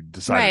drunk and he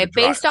decided to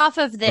drive. Based off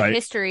of the right?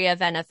 history of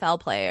NFL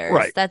players.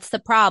 Right. That's the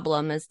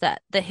problem, is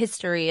that the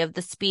history of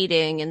the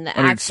speeding and the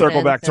I mean,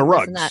 circle back to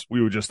accidents Ruggs,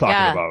 we were just talking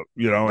about,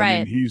 I Right.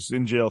 mean, he's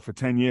in jail for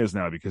 10 years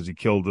now because he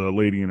killed a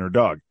lady and her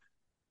dog.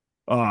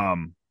 But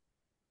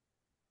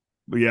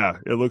yeah,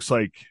 it looks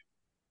like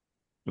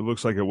it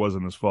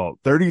wasn't his fault.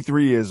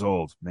 33 years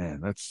old.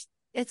 Man,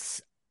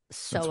 it's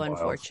so that's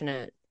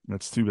unfortunate.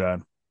 That's too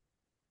bad.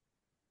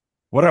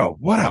 What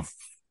a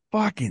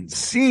fucking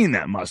scene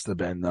that must have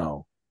been,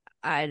 though.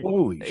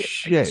 Holy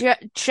shit.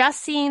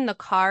 Just seeing the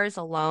cars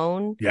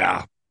alone.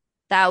 Yeah.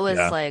 That was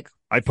like,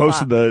 I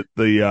posted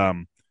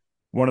the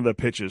one of the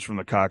pictures from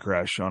the car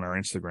crash on our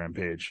Instagram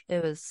page.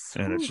 It was,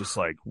 and it's just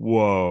like,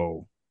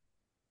 whoa.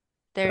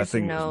 That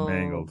thing was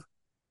mangled.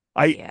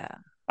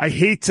 I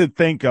hate to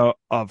think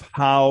of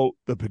how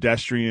the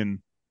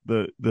pedestrian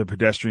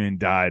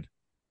died.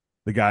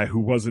 The guy who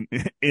wasn't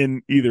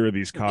in either of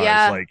these cars.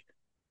 Yeah. Like,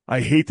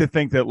 I hate to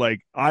think that, like,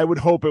 I would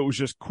hope it was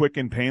just quick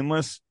and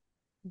painless.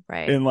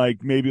 Right. And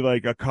like maybe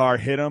like a car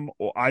hit him.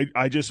 Or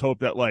I just hope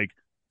that like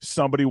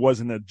somebody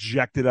wasn't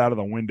ejected out of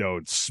the window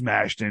and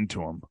smashed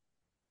into him.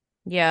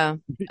 Yeah.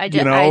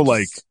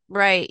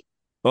 Right.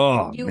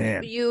 Oh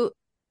man. You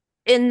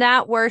in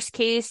that worst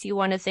case, you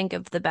want to think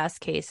of the best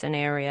case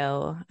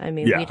scenario. I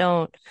mean, we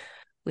don't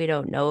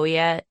know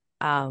yet.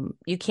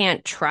 You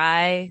can't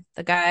try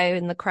the guy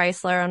in the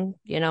Chrysler,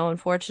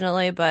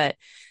 unfortunately, but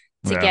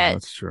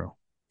that's true.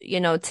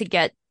 To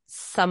get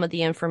some of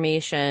the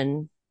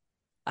information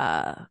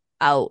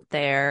out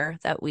there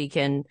that we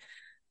can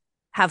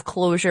have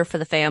closure for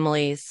the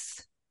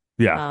families.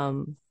 Yeah.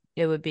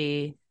 It would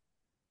be,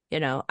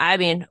 I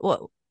mean,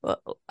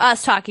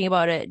 us talking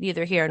about it,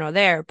 neither here nor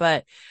there,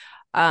 but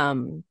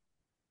for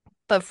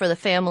the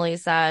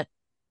families that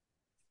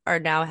are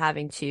now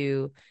having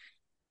to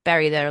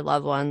bury their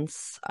loved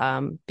ones,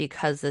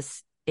 because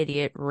this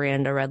idiot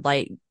ran a red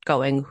light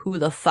going who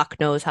the fuck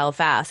knows how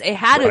fast. It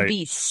had to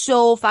be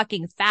so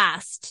fucking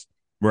fast.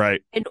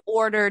 Right. In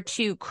order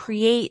to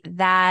create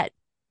that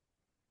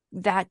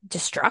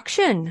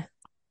destruction.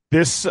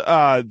 This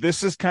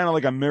is kind of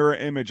like a mirror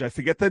image. I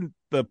forget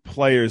the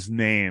player's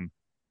name,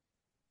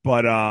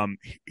 but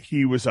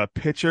he was a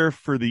pitcher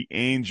for the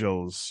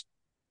Angels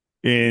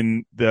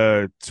in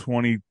the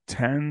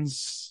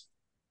 2010s.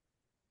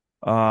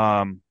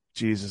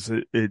 Jesus,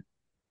 it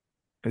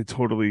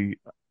totally.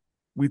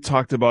 We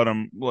talked about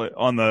him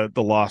on the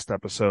Lost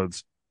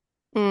episodes.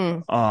 He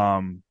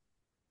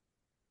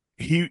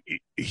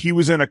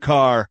was in a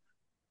car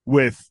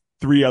with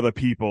 3 other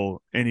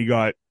people and he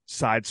got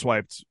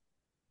sideswiped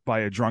by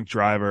a drunk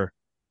driver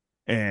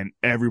and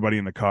everybody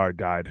in the car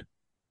died.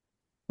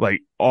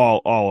 Like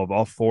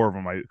all 4 of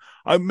them.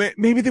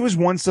 Maybe there was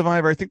one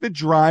survivor. I think the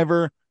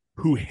driver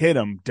who hit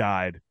him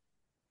died,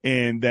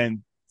 and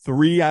then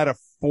 3 out of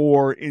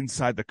 4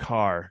 inside the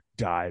car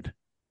died.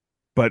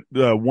 But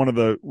one of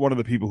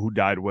the people who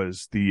died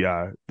was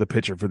the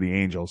pitcher for the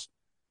Angels.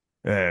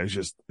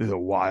 It's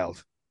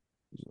wild.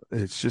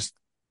 It's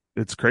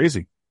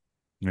crazy.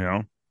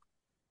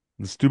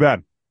 It's too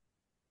bad.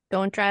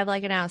 Don't drive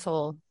like an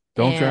asshole.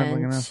 Don't drive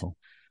like an asshole.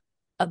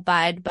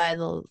 Abide by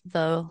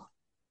the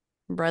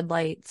red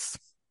lights.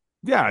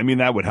 Yeah, I mean,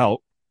 that would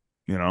help.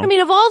 I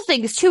mean, of all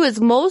things too, is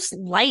most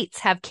lights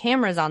have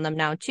cameras on them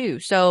now too.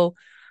 So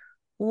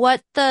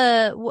what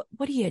are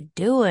you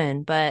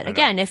doing? But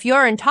again, if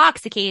you're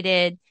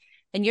intoxicated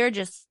and you're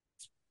just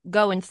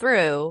going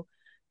through,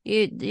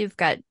 You've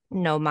got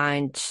no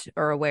mind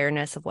or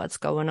awareness of what's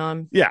going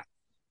on. Yeah,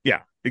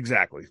 yeah,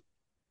 exactly.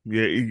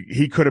 Yeah,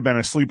 he could have been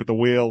asleep at the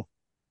wheel.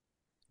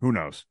 Who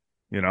knows?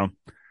 You know.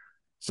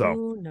 So,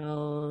 Who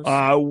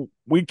knows?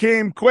 we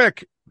came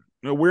quick.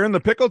 We're in the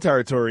pickle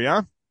territory,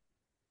 huh?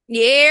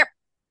 Yep.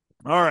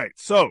 All right.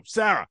 So,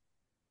 Sarah,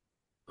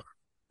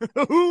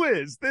 who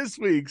is this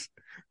week's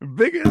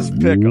biggest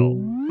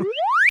pickle?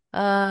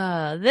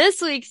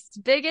 This week's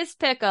biggest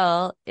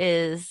pickle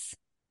is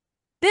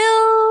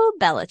Bill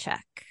Belichick.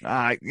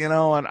 You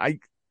know what?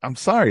 I'm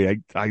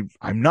sorry.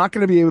 I'm not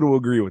going to be able to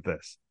agree with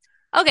this.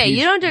 Okay,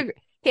 you don't agree.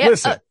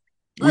 Listen,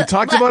 we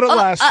talked about it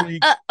last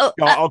week.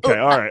 Okay.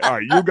 All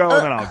right. You go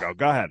and then I'll go.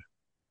 Go ahead.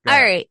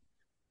 All right.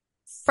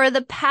 For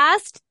the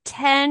past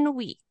 10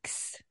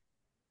 weeks,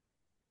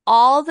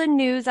 all the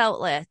news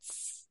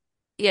outlets,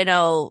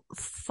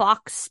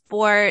 Fox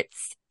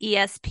Sports,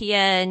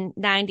 ESPN,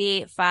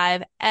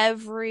 98.5,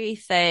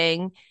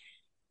 everything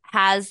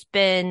has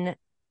been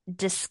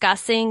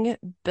discussing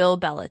Bill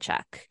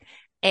Belichick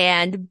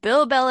and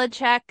Bill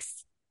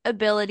Belichick's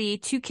ability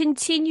to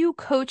continue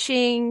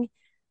coaching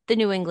the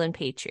New England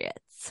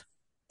Patriots.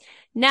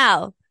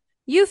 Now,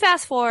 you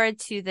fast forward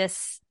to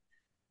this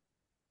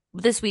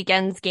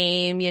weekend's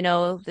game,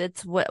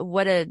 it's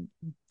what a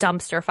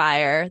dumpster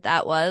fire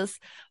that was.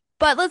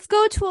 But let's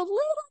go to a little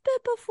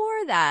bit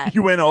before that.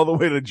 You went all the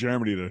way to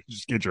Germany to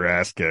just get your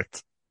ass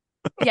kicked.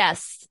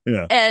 Yes.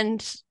 Yeah.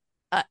 And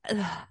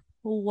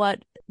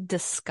what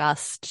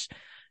disgust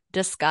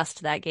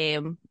that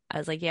game. I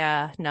was like,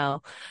 yeah,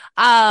 no.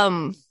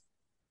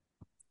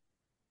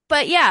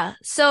 But yeah,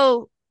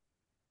 so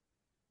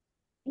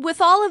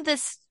with all of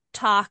this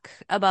talk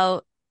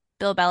about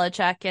Bill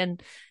Belichick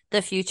and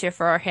the future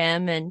for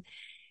him and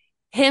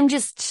him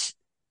just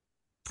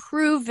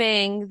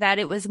proving that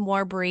it was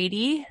more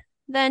Brady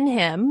than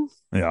him.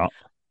 Yeah.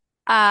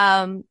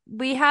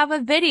 We have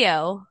a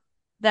video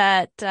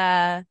that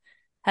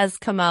has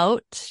come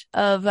out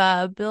of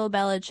Bill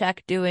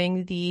Belichick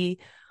doing the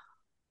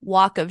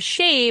walk of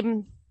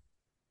shame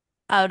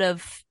out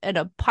of an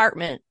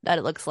apartment that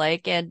it looks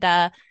like,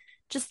 and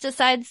just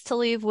decides to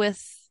leave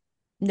with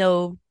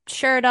no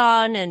shirt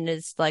on and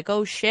is like,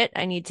 oh shit,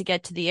 I need to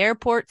get to the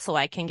airport so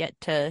I can get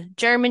to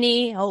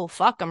Germany. Oh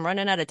fuck, I'm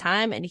running out of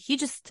time. And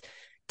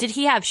did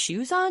he have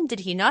shoes on?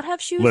 Did he not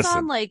have shoes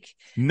on? Like,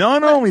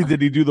 not only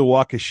did he do the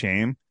walk of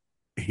shame,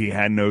 he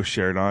had no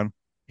shirt on.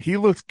 He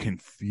looked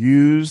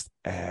confused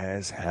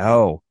as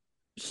hell.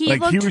 He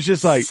was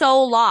just like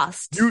so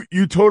lost.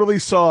 You totally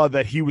saw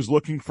that he was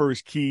looking for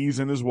his keys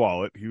in his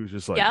wallet. He was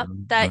just like, yep,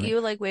 that you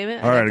like, wait a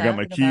minute. All right, I got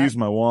my keys,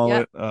 my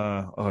wallet. Yep.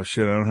 Oh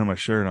shit, I don't have my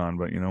shirt on,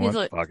 but you know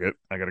what? Fuck it.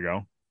 I gotta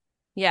go.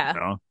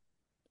 Yeah.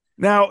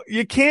 Now,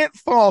 you can't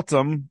fault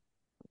him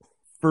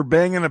for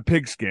banging a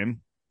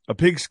pigskin. A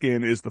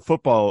pigskin is the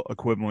football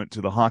equivalent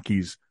to the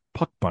hockey's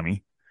puck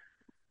bunny.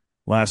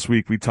 Last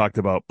week we talked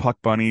about puck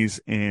bunnies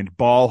and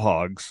ball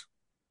hogs,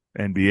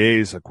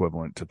 NBA's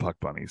equivalent to puck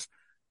bunnies.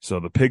 So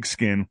the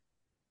pigskin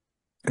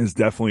is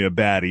definitely a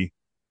baddie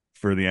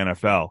for the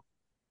NFL.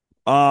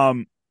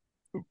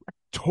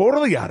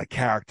 Totally out of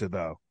character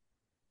though.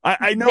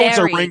 I know it's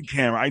a ring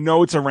camera. I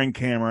know it's a ring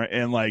camera,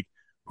 and like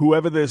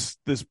whoever this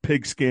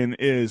pigskin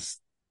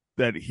is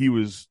that he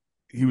was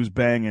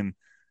banging,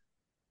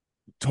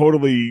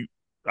 totally.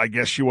 I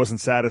guess she wasn't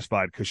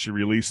satisfied because she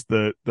released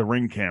the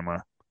ring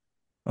camera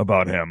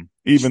about him,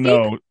 even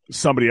though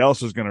somebody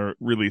else was going to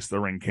release the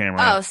ring camera.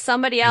 Oh,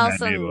 somebody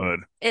else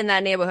in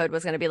that neighborhood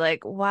was going to be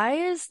like, why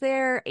is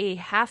there a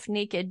half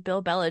naked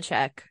Bill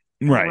Belichick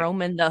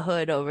roaming the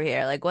hood over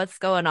here? Like, what's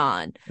going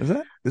on? Is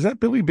that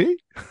Billy B?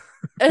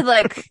 It's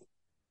like,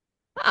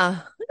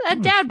 that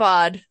dad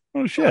bod.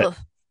 Oh shit. Ooh.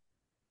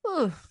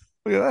 Look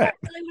at that.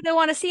 Not really what I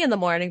want to see in the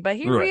morning, but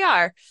here we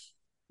are.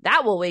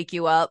 That will wake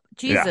you up.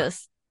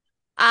 Jesus.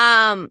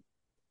 Yeah.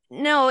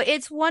 No,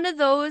 it's one of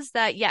those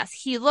that, yes,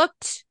 he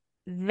looked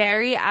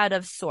very out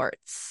of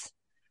sorts.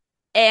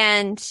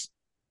 And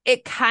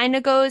it kind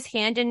of goes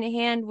hand in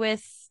hand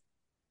with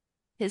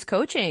his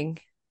coaching,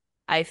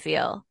 I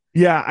feel.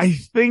 Yeah, I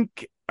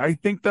think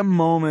the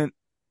moment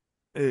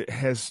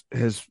has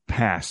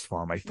passed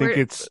for him. I think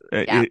it's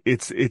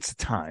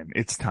time.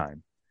 It's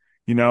time.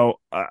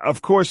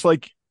 Of course,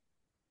 like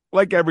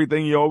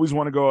everything, you always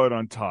want to go out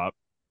on top.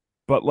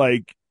 But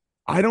like,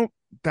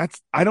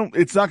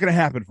 it's not going to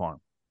happen for him.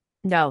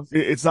 No,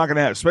 it's not going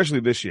to happen,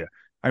 especially this year.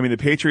 I mean, the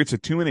Patriots are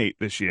 2-8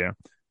 this year.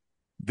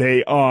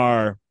 They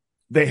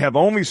have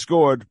only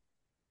scored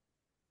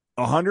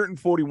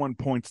 141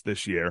 points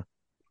this year,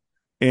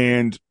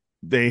 and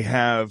they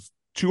have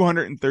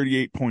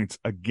 238 points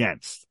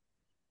against.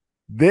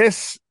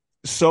 This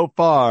so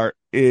far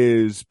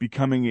is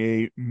becoming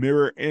a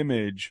mirror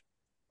image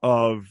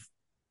of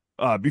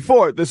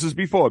before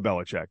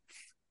Belichick,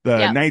 the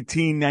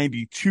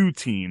 1992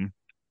 team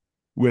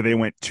where they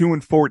went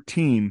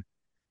 2-14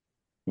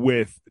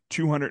 with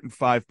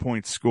 205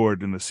 points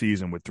scored in the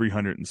season with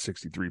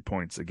 363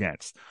 points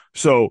against.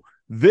 So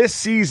this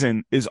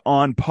season is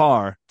on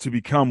par to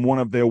become one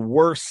of their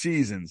worst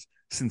seasons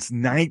since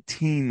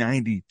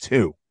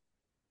 1992.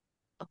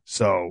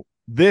 So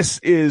this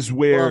is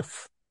where,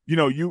 Oof.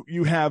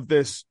 you have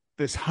this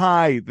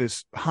high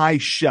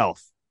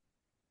shelf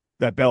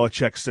that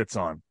Belichick sits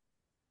on.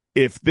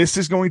 If this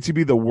is going to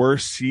be the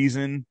worst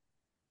season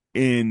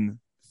in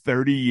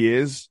 30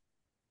 years,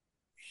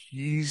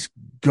 he's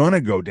going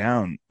to go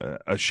down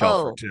a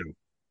shelf or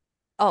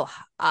Oh,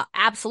 two.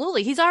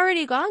 absolutely. He's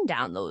already gone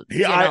down those,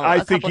 I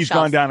a think couple he's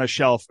gone shelves. down a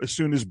shelf as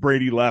soon as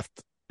Brady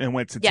left and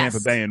went to Tampa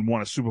Yes. Bay and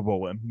won a Super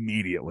Bowl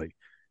immediately.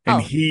 And Oh,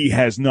 he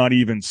has not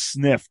even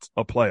sniffed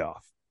a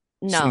playoff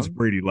since no.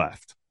 Brady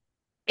left.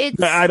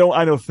 It's I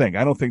don't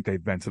think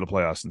they've been to the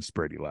playoffs since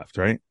Brady left,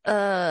 right?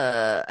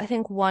 I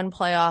think one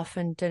playoff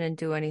and didn't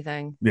do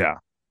anything. Yeah.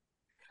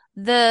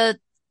 The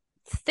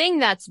thing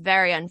that's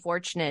very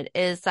unfortunate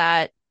is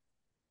that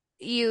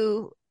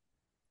you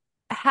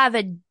have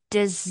a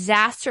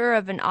disaster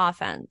of an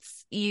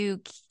offense.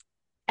 You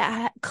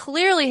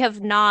clearly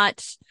have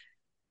not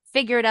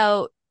figured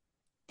out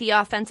the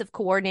offensive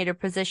coordinator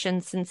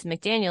position since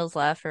McDaniels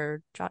left,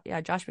 or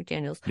Josh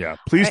McDaniels. Yeah.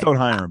 Please Right? don't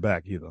hire him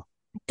back either.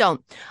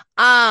 Don't.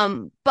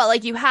 But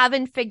like you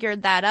haven't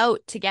figured that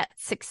out to get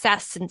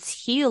success since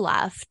he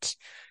left.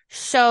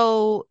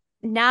 So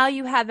now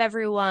you have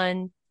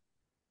everyone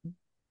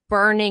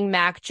burning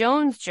Mac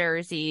Jones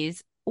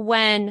jerseys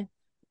when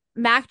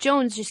Mac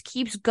Jones just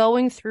keeps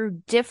going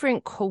through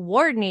different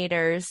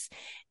coordinators.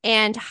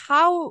 And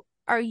how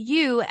are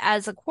you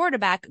as a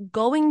quarterback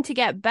going to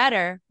get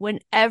better when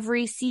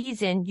every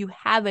season you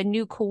have a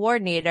new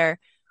coordinator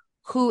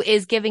who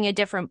is giving a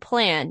different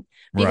plan?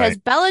 Because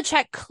Right.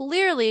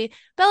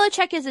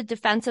 Belichick is a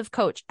defensive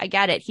coach. I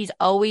get it. He's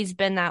always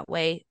been that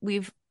way.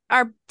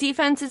 Our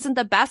defense isn't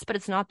the best, but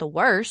it's not the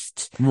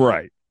worst.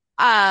 Right.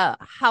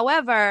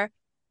 However,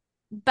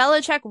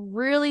 Belichick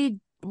really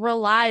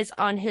relies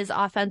on his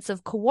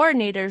offensive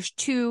coordinators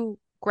to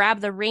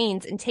grab the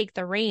reins and take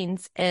the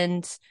reins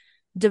and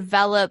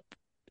develop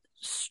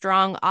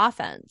strong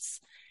offense.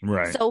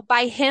 Right. So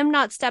by him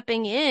not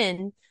stepping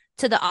in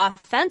to the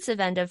offensive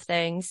end of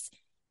things,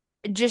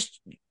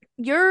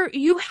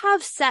 you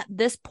have set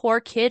this poor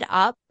kid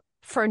up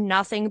for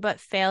nothing but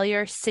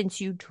failure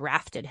since you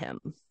drafted him.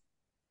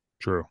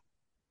 True.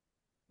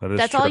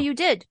 That's all true. you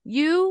did.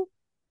 You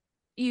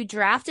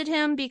drafted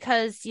him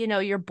because,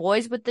 you're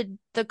boys with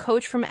the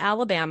coach from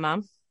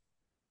Alabama.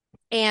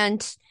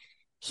 And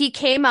he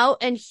came out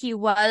and he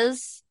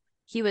was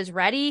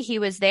ready, he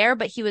was there,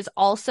 but he was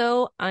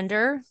also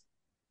under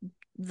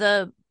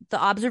the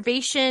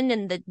observation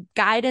and the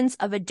guidance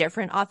of a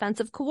different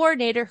offensive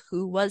coordinator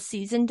who was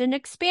seasoned and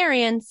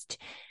experienced.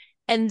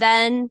 And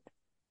then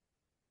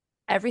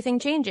everything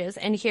changes.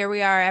 And here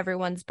we are,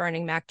 everyone's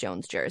burning Mac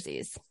Jones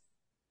jerseys.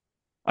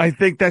 I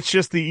think that's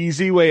just the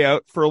easy way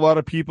out for a lot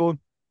of people.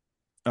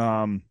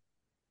 They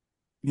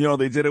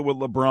did it with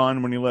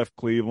LeBron when he left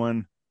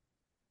Cleveland.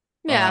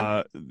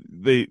 Yeah.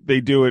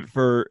 They do it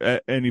for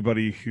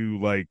anybody who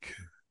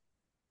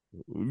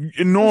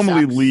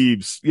normally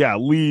leaves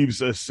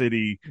a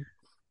city,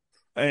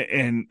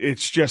 and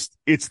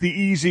it's the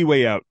easy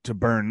way out to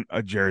burn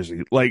a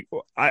jersey. Like,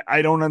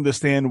 I don't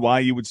understand why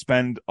you would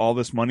spend all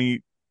this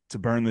money to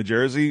burn the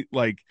jersey.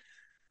 Like,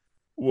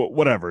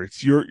 whatever.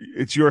 It's your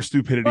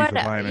stupidity for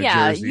buying a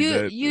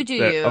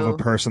jersey of a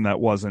person that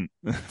wasn't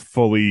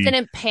fully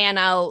didn't pan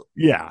out.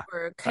 Yeah.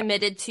 Or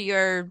committed to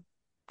your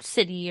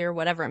city or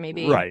whatever it may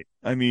be. Right.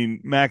 I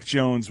mean, Mac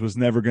Jones was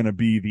never going to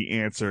be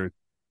the answer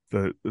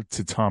to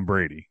Tom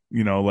Brady.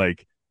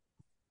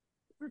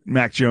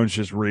 Mac Jones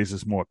just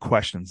raises more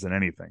questions than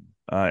anything.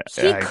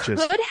 Here's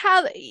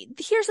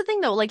the thing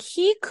though, like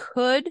he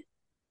could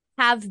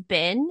have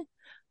been,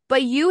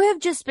 but you have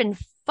just been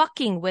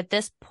fucking with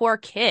this poor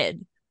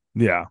kid.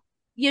 Yeah.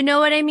 You know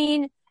what I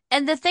mean?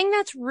 And the thing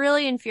that's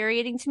really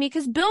infuriating to me,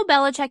 because Bill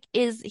Belichick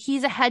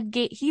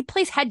he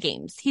plays head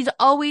games. He's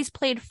always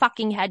played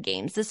fucking head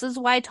games. This is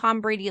why Tom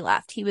Brady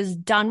left. He was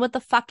done with the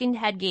fucking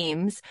head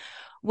games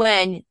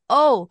when,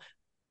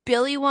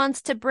 Billy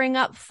wants to bring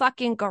up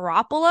fucking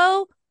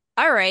Garoppolo.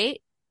 All right.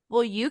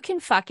 Well, you can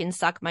fucking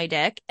suck my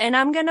dick and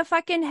I'm going to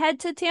fucking head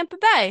to Tampa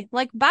Bay.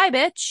 Like, bye,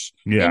 bitch.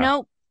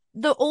 Yeah.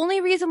 The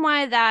only reason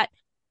why that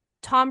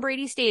Tom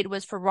Brady stayed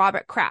was for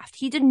Robert Kraft.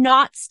 He did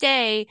not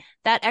stay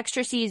that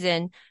extra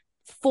season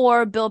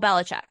for Bill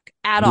Belichick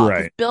at all.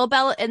 Right.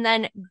 And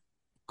then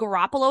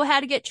Garoppolo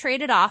had to get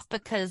traded off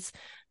because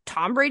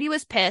Tom Brady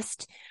was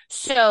pissed.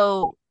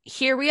 So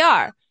here we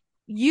are.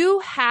 You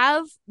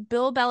have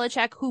Bill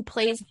Belichick who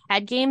plays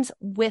head games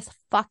with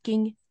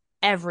fucking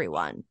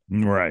everyone.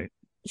 Right.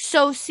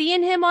 So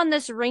seeing him on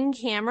this Ring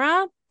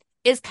camera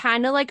is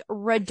kind of like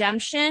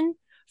redemption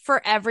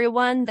for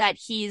everyone that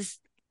he's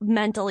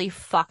mentally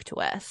fucked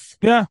with.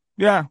 Yeah.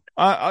 Yeah.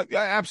 I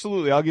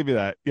absolutely. I'll give you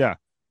that. Yeah.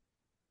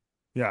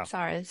 Yeah.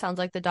 Sorry, it sounds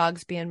like the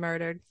dog's being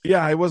murdered.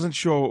 Yeah. I wasn't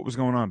sure what was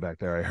going on back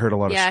there. I heard a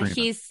lot of screaming.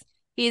 Yeah,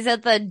 he's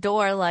at the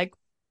door like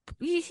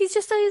he's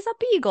a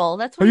beagle.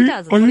 That's what he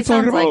does. That's what he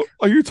sounds like.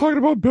 Are you talking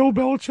about Bill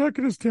Belichick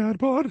and his dad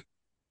bod?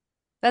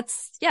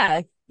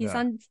 He's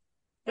on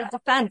the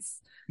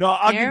defense. No,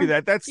 I'll give you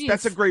that.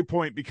 That's a great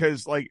point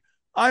because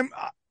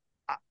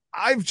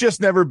I've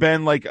just never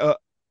been like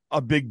a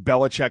a big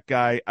Belichick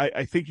guy.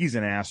 I think he's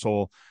an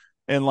asshole.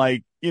 And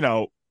like,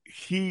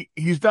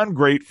 he's done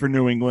great for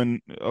New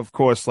England. Of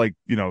course, like,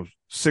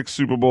 6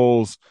 Super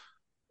Bowls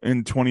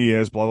in 20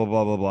 years, blah, blah,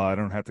 blah, blah, blah. I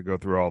don't have to go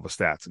through all the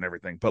stats and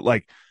everything, but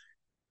like,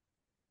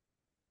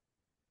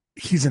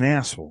 he's an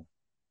asshole.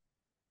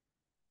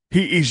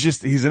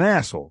 He's an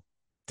asshole.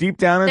 Deep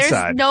down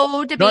inside. There's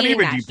no debating Not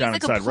even that. deep down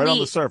inside, right on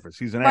the surface.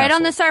 He's an right asshole.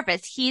 on the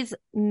surface. He's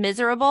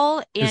miserable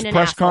and His an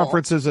press asshole.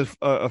 conference is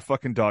a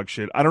fucking dog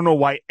shit. I don't know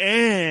why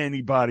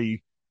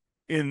anybody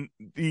in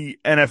the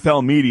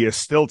NFL media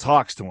still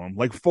talks to him.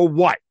 Like, for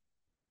what?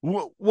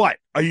 What?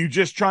 Are you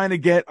just trying to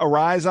get a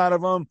rise out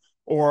of him?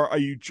 Or are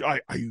you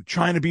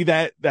trying to be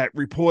that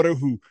reporter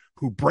who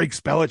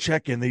breaks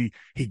Belichick and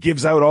he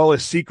gives out all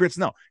his secrets?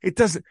 No, it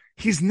doesn't.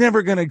 He's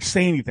never going to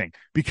say anything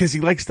because he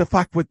likes to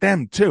fuck with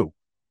them too.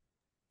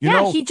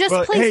 He just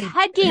plays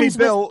head games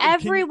Bill, with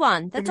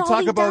everyone. That's all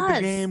he does. Can we talk about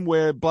the game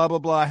where blah, blah,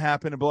 blah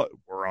happened?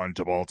 We're on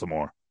to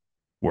Baltimore.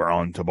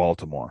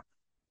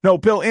 No,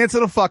 Bill, answer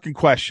the fucking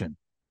question.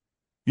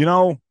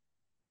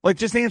 Like,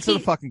 just answer the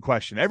fucking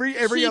question. Every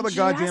other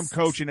goddamn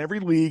coach in every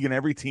league and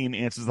every team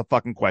answers the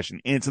fucking question.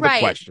 Answer the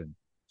question.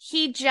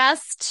 He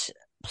just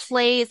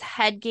plays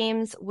head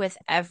games with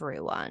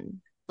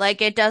everyone.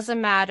 Like, it doesn't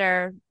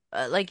matter.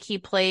 Like, he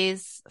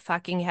plays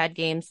fucking head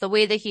games. The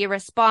way that he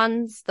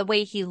responds, the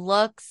way he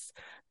looks,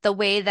 the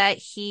way that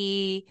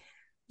he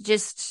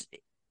just,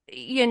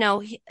 he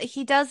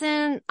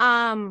doesn't,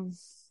 I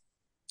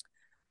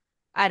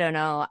don't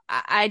know.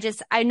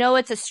 I know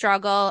it's a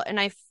struggle, and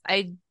I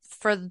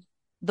for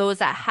those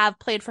that have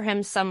played for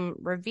him, some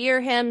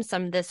revere him,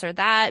 some this or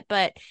that,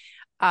 but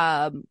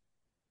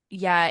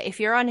if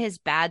you're on his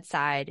bad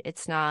side,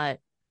 it's not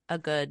a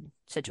good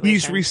situation.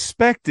 He's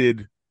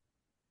respected,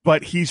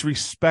 but he's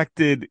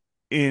respected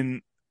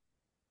in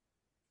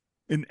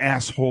an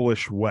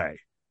asshole-ish way.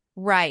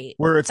 Right.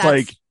 Where it's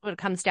That's like what it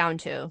comes down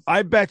to.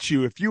 I bet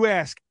you if you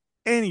ask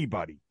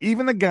anybody,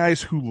 even the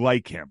guys who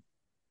like him,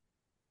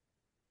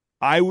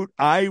 I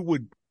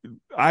would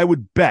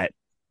bet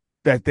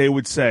that they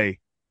would say,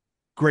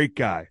 great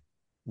guy,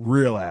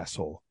 real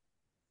asshole.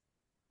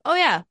 Oh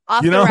yeah.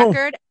 Off the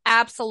record,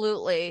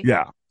 absolutely.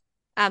 Yeah.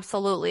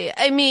 Absolutely.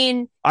 I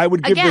mean, I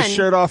would give this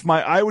shirt off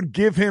I would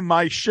give him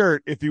my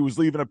shirt if he was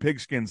leaving a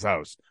pigskin's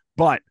house,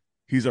 but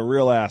he's a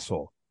real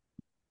asshole.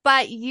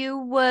 But you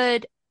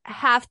would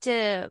have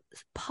to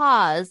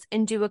pause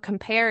and do a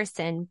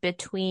comparison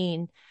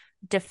between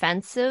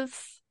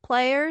defensive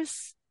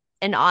players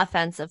and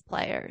offensive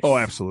players. Oh,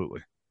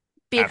 absolutely.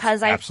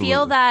 Because I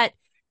feel that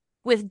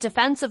with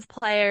defensive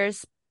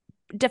players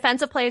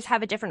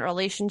have a different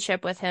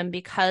relationship with him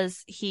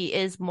because he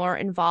is more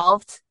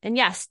involved. And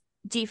yes,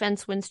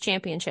 defense wins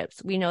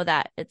championships. We know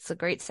that. It's a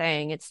great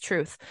saying. It's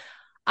truth.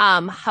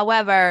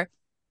 However,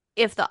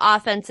 if the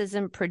offense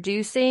isn't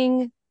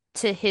producing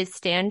to his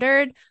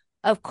standard,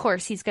 of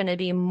course he's going to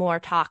be more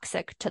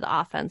toxic to the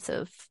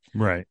offensive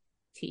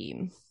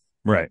team.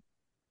 Right.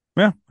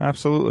 Yeah,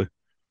 absolutely.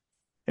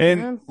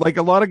 And like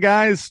a lot of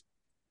guys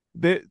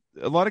in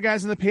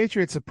the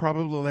Patriots are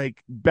probably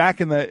like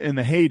back in the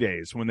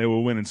heydays when they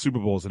were winning Super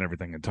Bowls and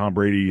everything, and Tom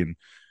Brady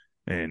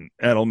and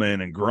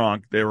Edelman and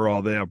Gronk, they were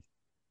all there.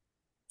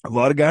 A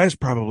lot of guys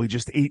probably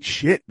just ate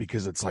shit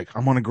because it's like,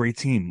 I'm on a great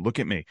team. Look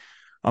at me.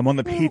 I'm on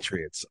the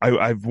Patriots.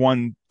 I've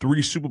won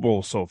 3 Super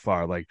Bowls so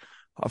far. Like,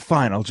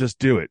 fine, I'll just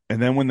do it.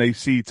 And then when they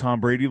see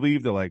Tom Brady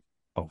leave, they're like,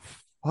 oh,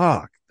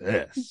 fuck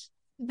this.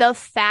 The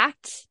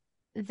fact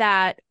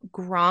that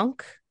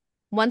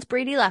once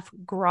Brady left,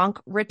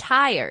 Gronk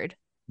retired.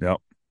 Yep.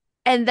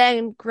 And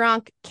then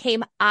Gronk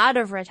came out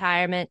of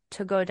retirement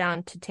to go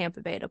down to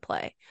Tampa Bay to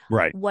play.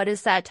 Right. What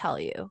does that tell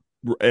you?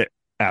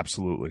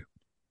 Absolutely.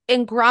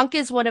 And Gronk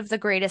is one of the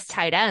greatest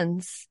tight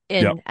ends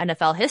in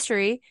NFL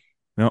history.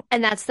 Yep.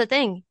 And that's the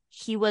thing.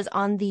 He was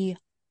on the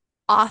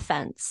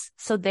offense.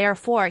 So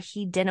therefore,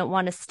 he didn't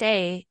want to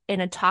stay in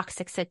a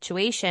toxic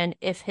situation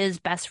if his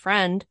best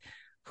friend,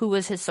 who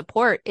was his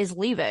support, is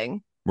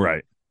leaving.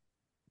 Right.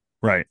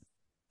 Right.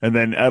 And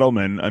then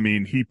Edelman, I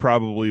mean, he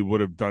probably would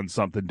have done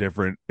something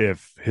different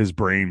if his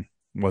brain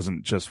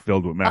wasn't just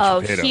filled with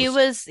mashed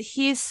potatoes.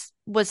 He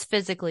was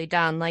physically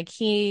done. Like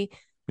we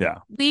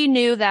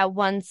knew that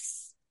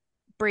once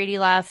Brady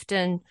left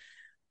and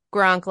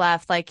Gronk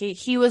left, like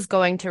he was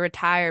going to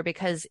retire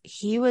because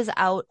he was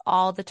out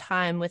all the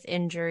time with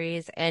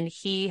injuries, and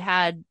he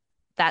had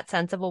that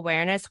sense of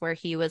awareness where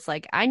he was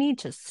like, I need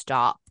to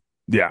stop.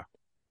 Yeah.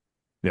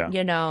 Yeah.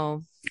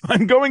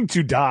 I'm going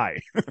to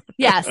die.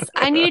 Yes,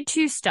 I need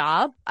to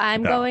stop.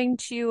 I'm going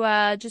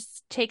to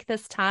just take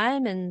this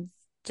time and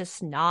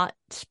just not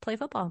play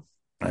football.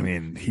 I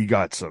mean, he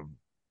got some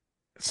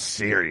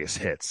serious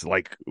hits,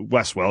 like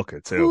Wes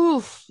Welker, too.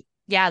 Oof.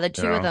 Yeah, the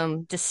two of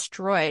them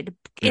destroyed.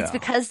 It's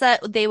because that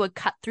they would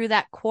cut through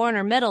that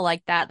corner middle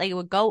like that. They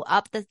would go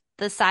up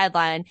the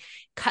sideline,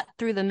 cut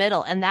through the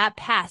middle, and that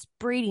pass,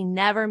 Brady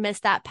never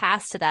missed that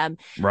pass to them.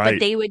 Right.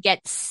 But they would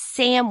get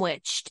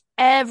sandwiched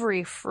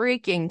every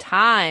freaking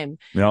time.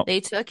 Yep. They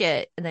took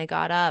it and they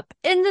got up.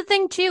 And the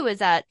thing too is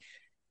that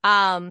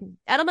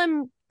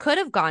Edelman could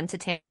have gone to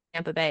Tampa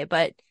Tampa Bay.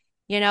 But,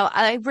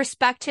 I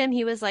respect him.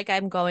 He was like,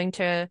 I'm going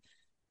to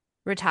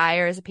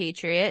retire as a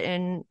Patriot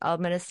and I'm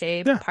going to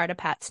stay part of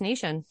Pat's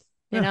Nation,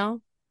 you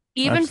know?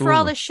 Even for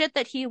all the shit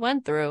that he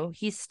went through,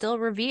 he's still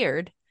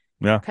revered.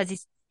 Yeah.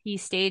 Because he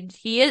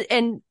is,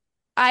 and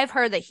I've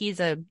heard that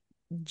he's a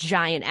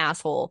giant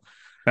asshole.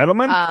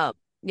 Edelman?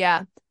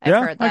 Yeah, I've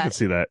heard that. I can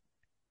see that.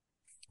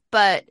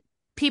 But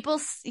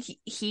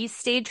he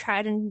stayed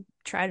tried and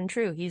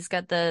true. He's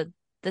got the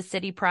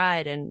city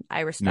pride, and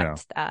I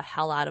respect the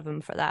hell out of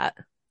him for that.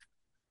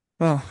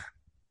 Well,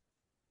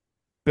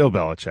 Bill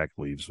Belichick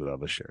leaves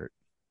without a shirt.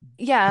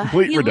 Yeah,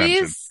 Complete he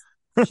redemption. leaves.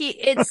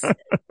 It's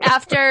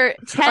after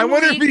 10 I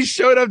wonder weeks if he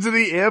showed up to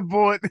the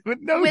airport with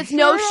no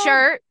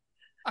shirt,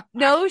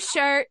 no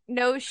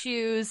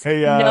shoes.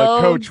 Hey, no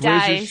Coach,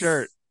 dice. where's your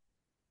shirt?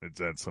 It's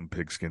at some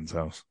pigskin's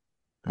house.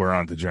 We're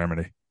on to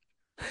Germany.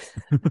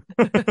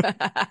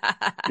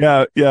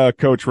 Yeah,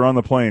 Coach, we're on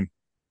the plane.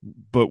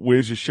 But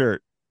where's your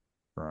shirt?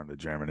 We're on to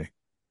Germany.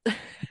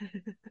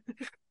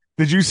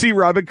 Did you see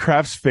Robert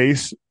Kraft's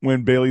face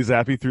when Bailey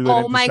Zappi threw that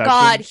interception? Oh my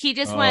God, he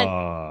just went,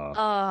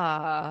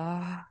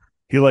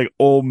 He like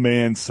old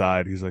man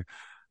sighed. He's like,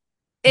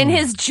 in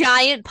his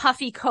giant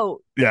puffy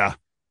coat. Yeah.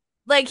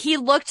 Like he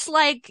looked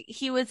like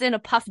he was in a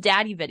Puff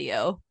Daddy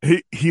video.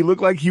 He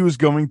looked like he was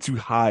going to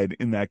hide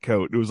in that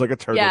coat. It was like a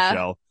turtle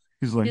shell.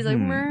 He's like,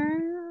 I'm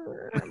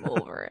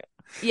over it.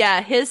 Yeah,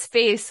 his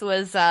face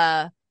was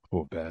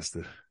poor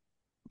bastard.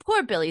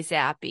 Poor Billy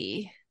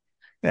Zappi.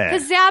 Yeah.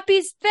 Because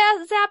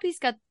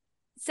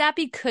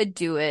Zappy could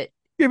do it.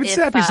 Yeah, but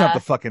Zappy's not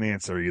the fucking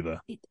answer either.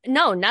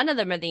 No, none of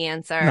them are the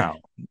answer. No,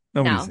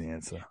 nobody's the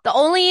answer. The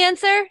only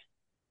answer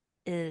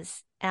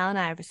is Allen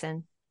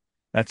Iverson.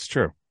 That's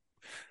true.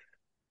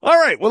 All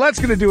right, well, that's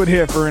going to do it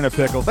here for In a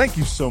Pickle. Thank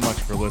you so much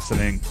for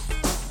listening.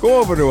 Go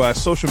over to our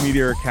social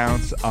media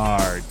accounts,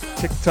 our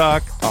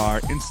TikTok, our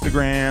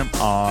Instagram,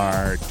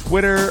 our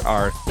Twitter,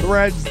 our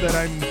Threads that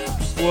I'm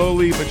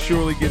slowly but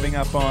surely giving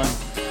up on.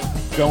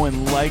 Go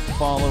and like,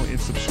 follow, and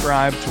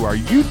subscribe to our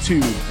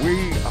YouTube.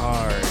 We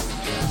are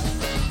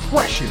just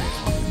crushing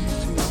it on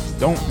YouTube.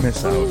 Don't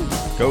miss out.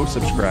 Go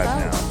subscribe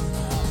now.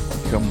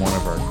 Become one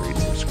of our great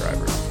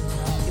subscribers.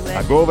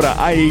 Go over to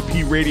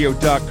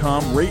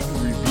IAPradio.com. Rate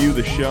and review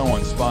the show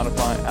on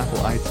Spotify, Apple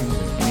iTunes,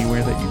 and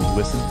anywhere that you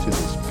listen to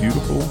this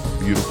beautiful,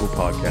 beautiful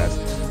podcast.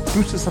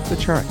 Boost us up the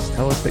charts.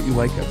 Tell us that you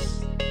like us.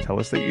 Tell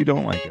us that you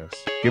don't like us.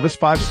 Give us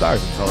 5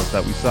 stars and tell us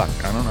that we suck.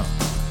 I don't know.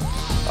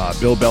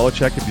 Bill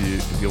Belichick, if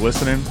you're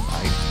listening,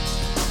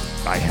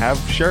 I have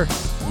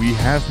shirts. We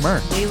have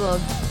merch. We will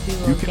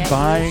you can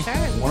buy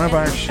one of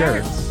our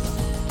shirts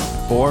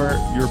for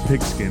your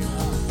pigskin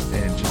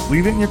and just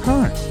leave it in your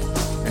car.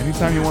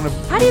 Anytime you want to.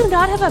 How do you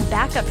not have a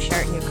backup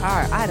shirt in your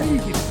car? I don't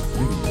know.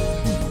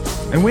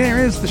 And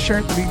where is the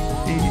shirt that he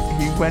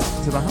went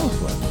to the house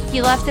with?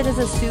 He left it as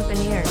a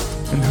souvenir.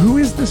 And who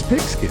is this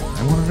pigskin?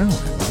 I want to know.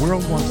 The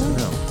world wants to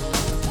know.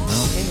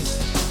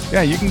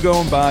 Yeah, you can go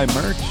and buy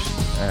merch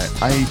at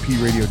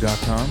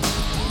IAPradio.com.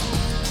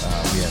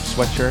 We have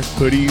sweatshirts,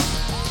 hoodies,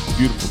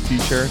 beautiful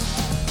t-shirts,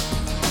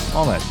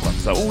 all that fun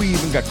stuff. Oh, we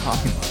even got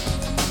coffee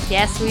mugs.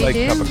 Yes, we like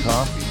do. A cup of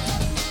coffee.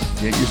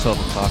 Get yourself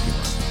a coffee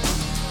mug.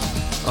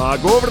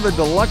 Go over to the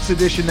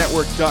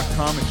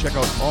DeluxeEditionNetwork.com and check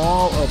out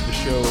all of the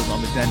shows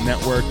on the Den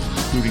Network,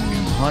 including the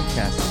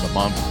podcast of the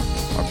month.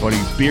 Our buddy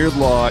Beard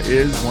Law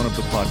is one of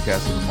the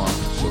podcasts of the month,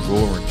 so go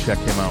over and check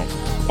him out.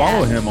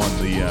 Follow him on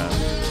the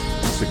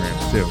Instagram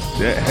too.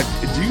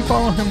 Do you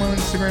follow him on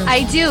Instagram?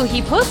 I do.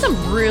 He posts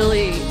some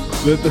really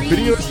the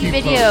videos he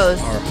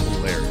posts are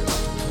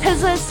hilarious.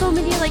 Because there's so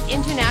many like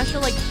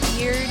international like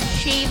beard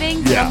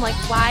shavings, and I'm like,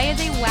 why are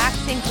they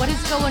waxing? What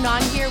is going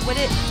on here?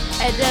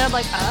 And then I'm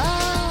like,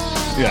 oh.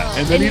 Yeah,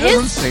 and then he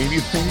doesn't say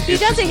anything. He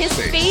doesn't. His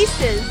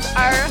faces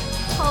are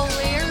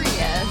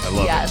hilarious. I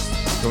love it.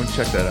 Go and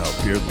check that out.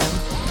 Beard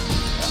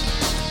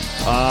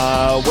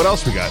Law. What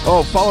else we got?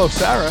 Oh, follow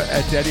Sarah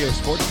at Daddy-O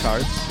Sports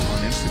Cards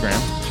on Instagram.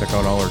 Check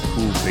out all our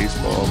cool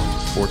baseball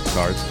and sports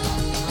cards.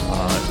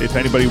 If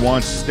anybody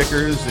wants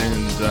stickers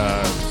and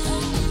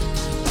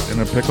In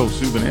a Pickle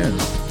souvenirs,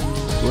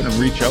 go ahead and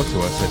reach out to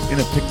us at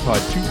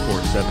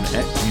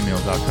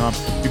inapicpod247@gmail.com.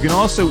 You can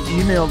also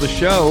email the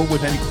show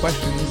with any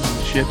questions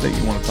and shit that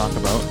you want to talk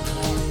about.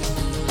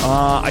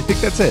 I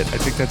think that's it. I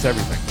think that's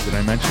everything. Did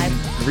I mention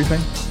everything?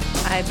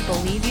 I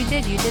believe you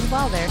did. You did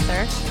well there,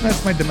 sir.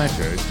 That's my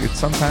dementia.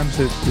 Sometimes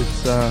it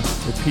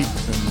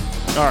peaks. And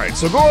all right,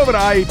 so go over to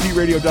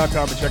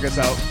IAPradio.com and check us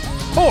out.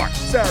 For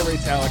Sarah Ray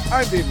Talick,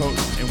 I'm Dave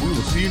Houghton, and we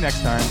will see you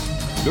next time.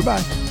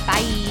 Goodbye.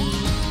 Bye.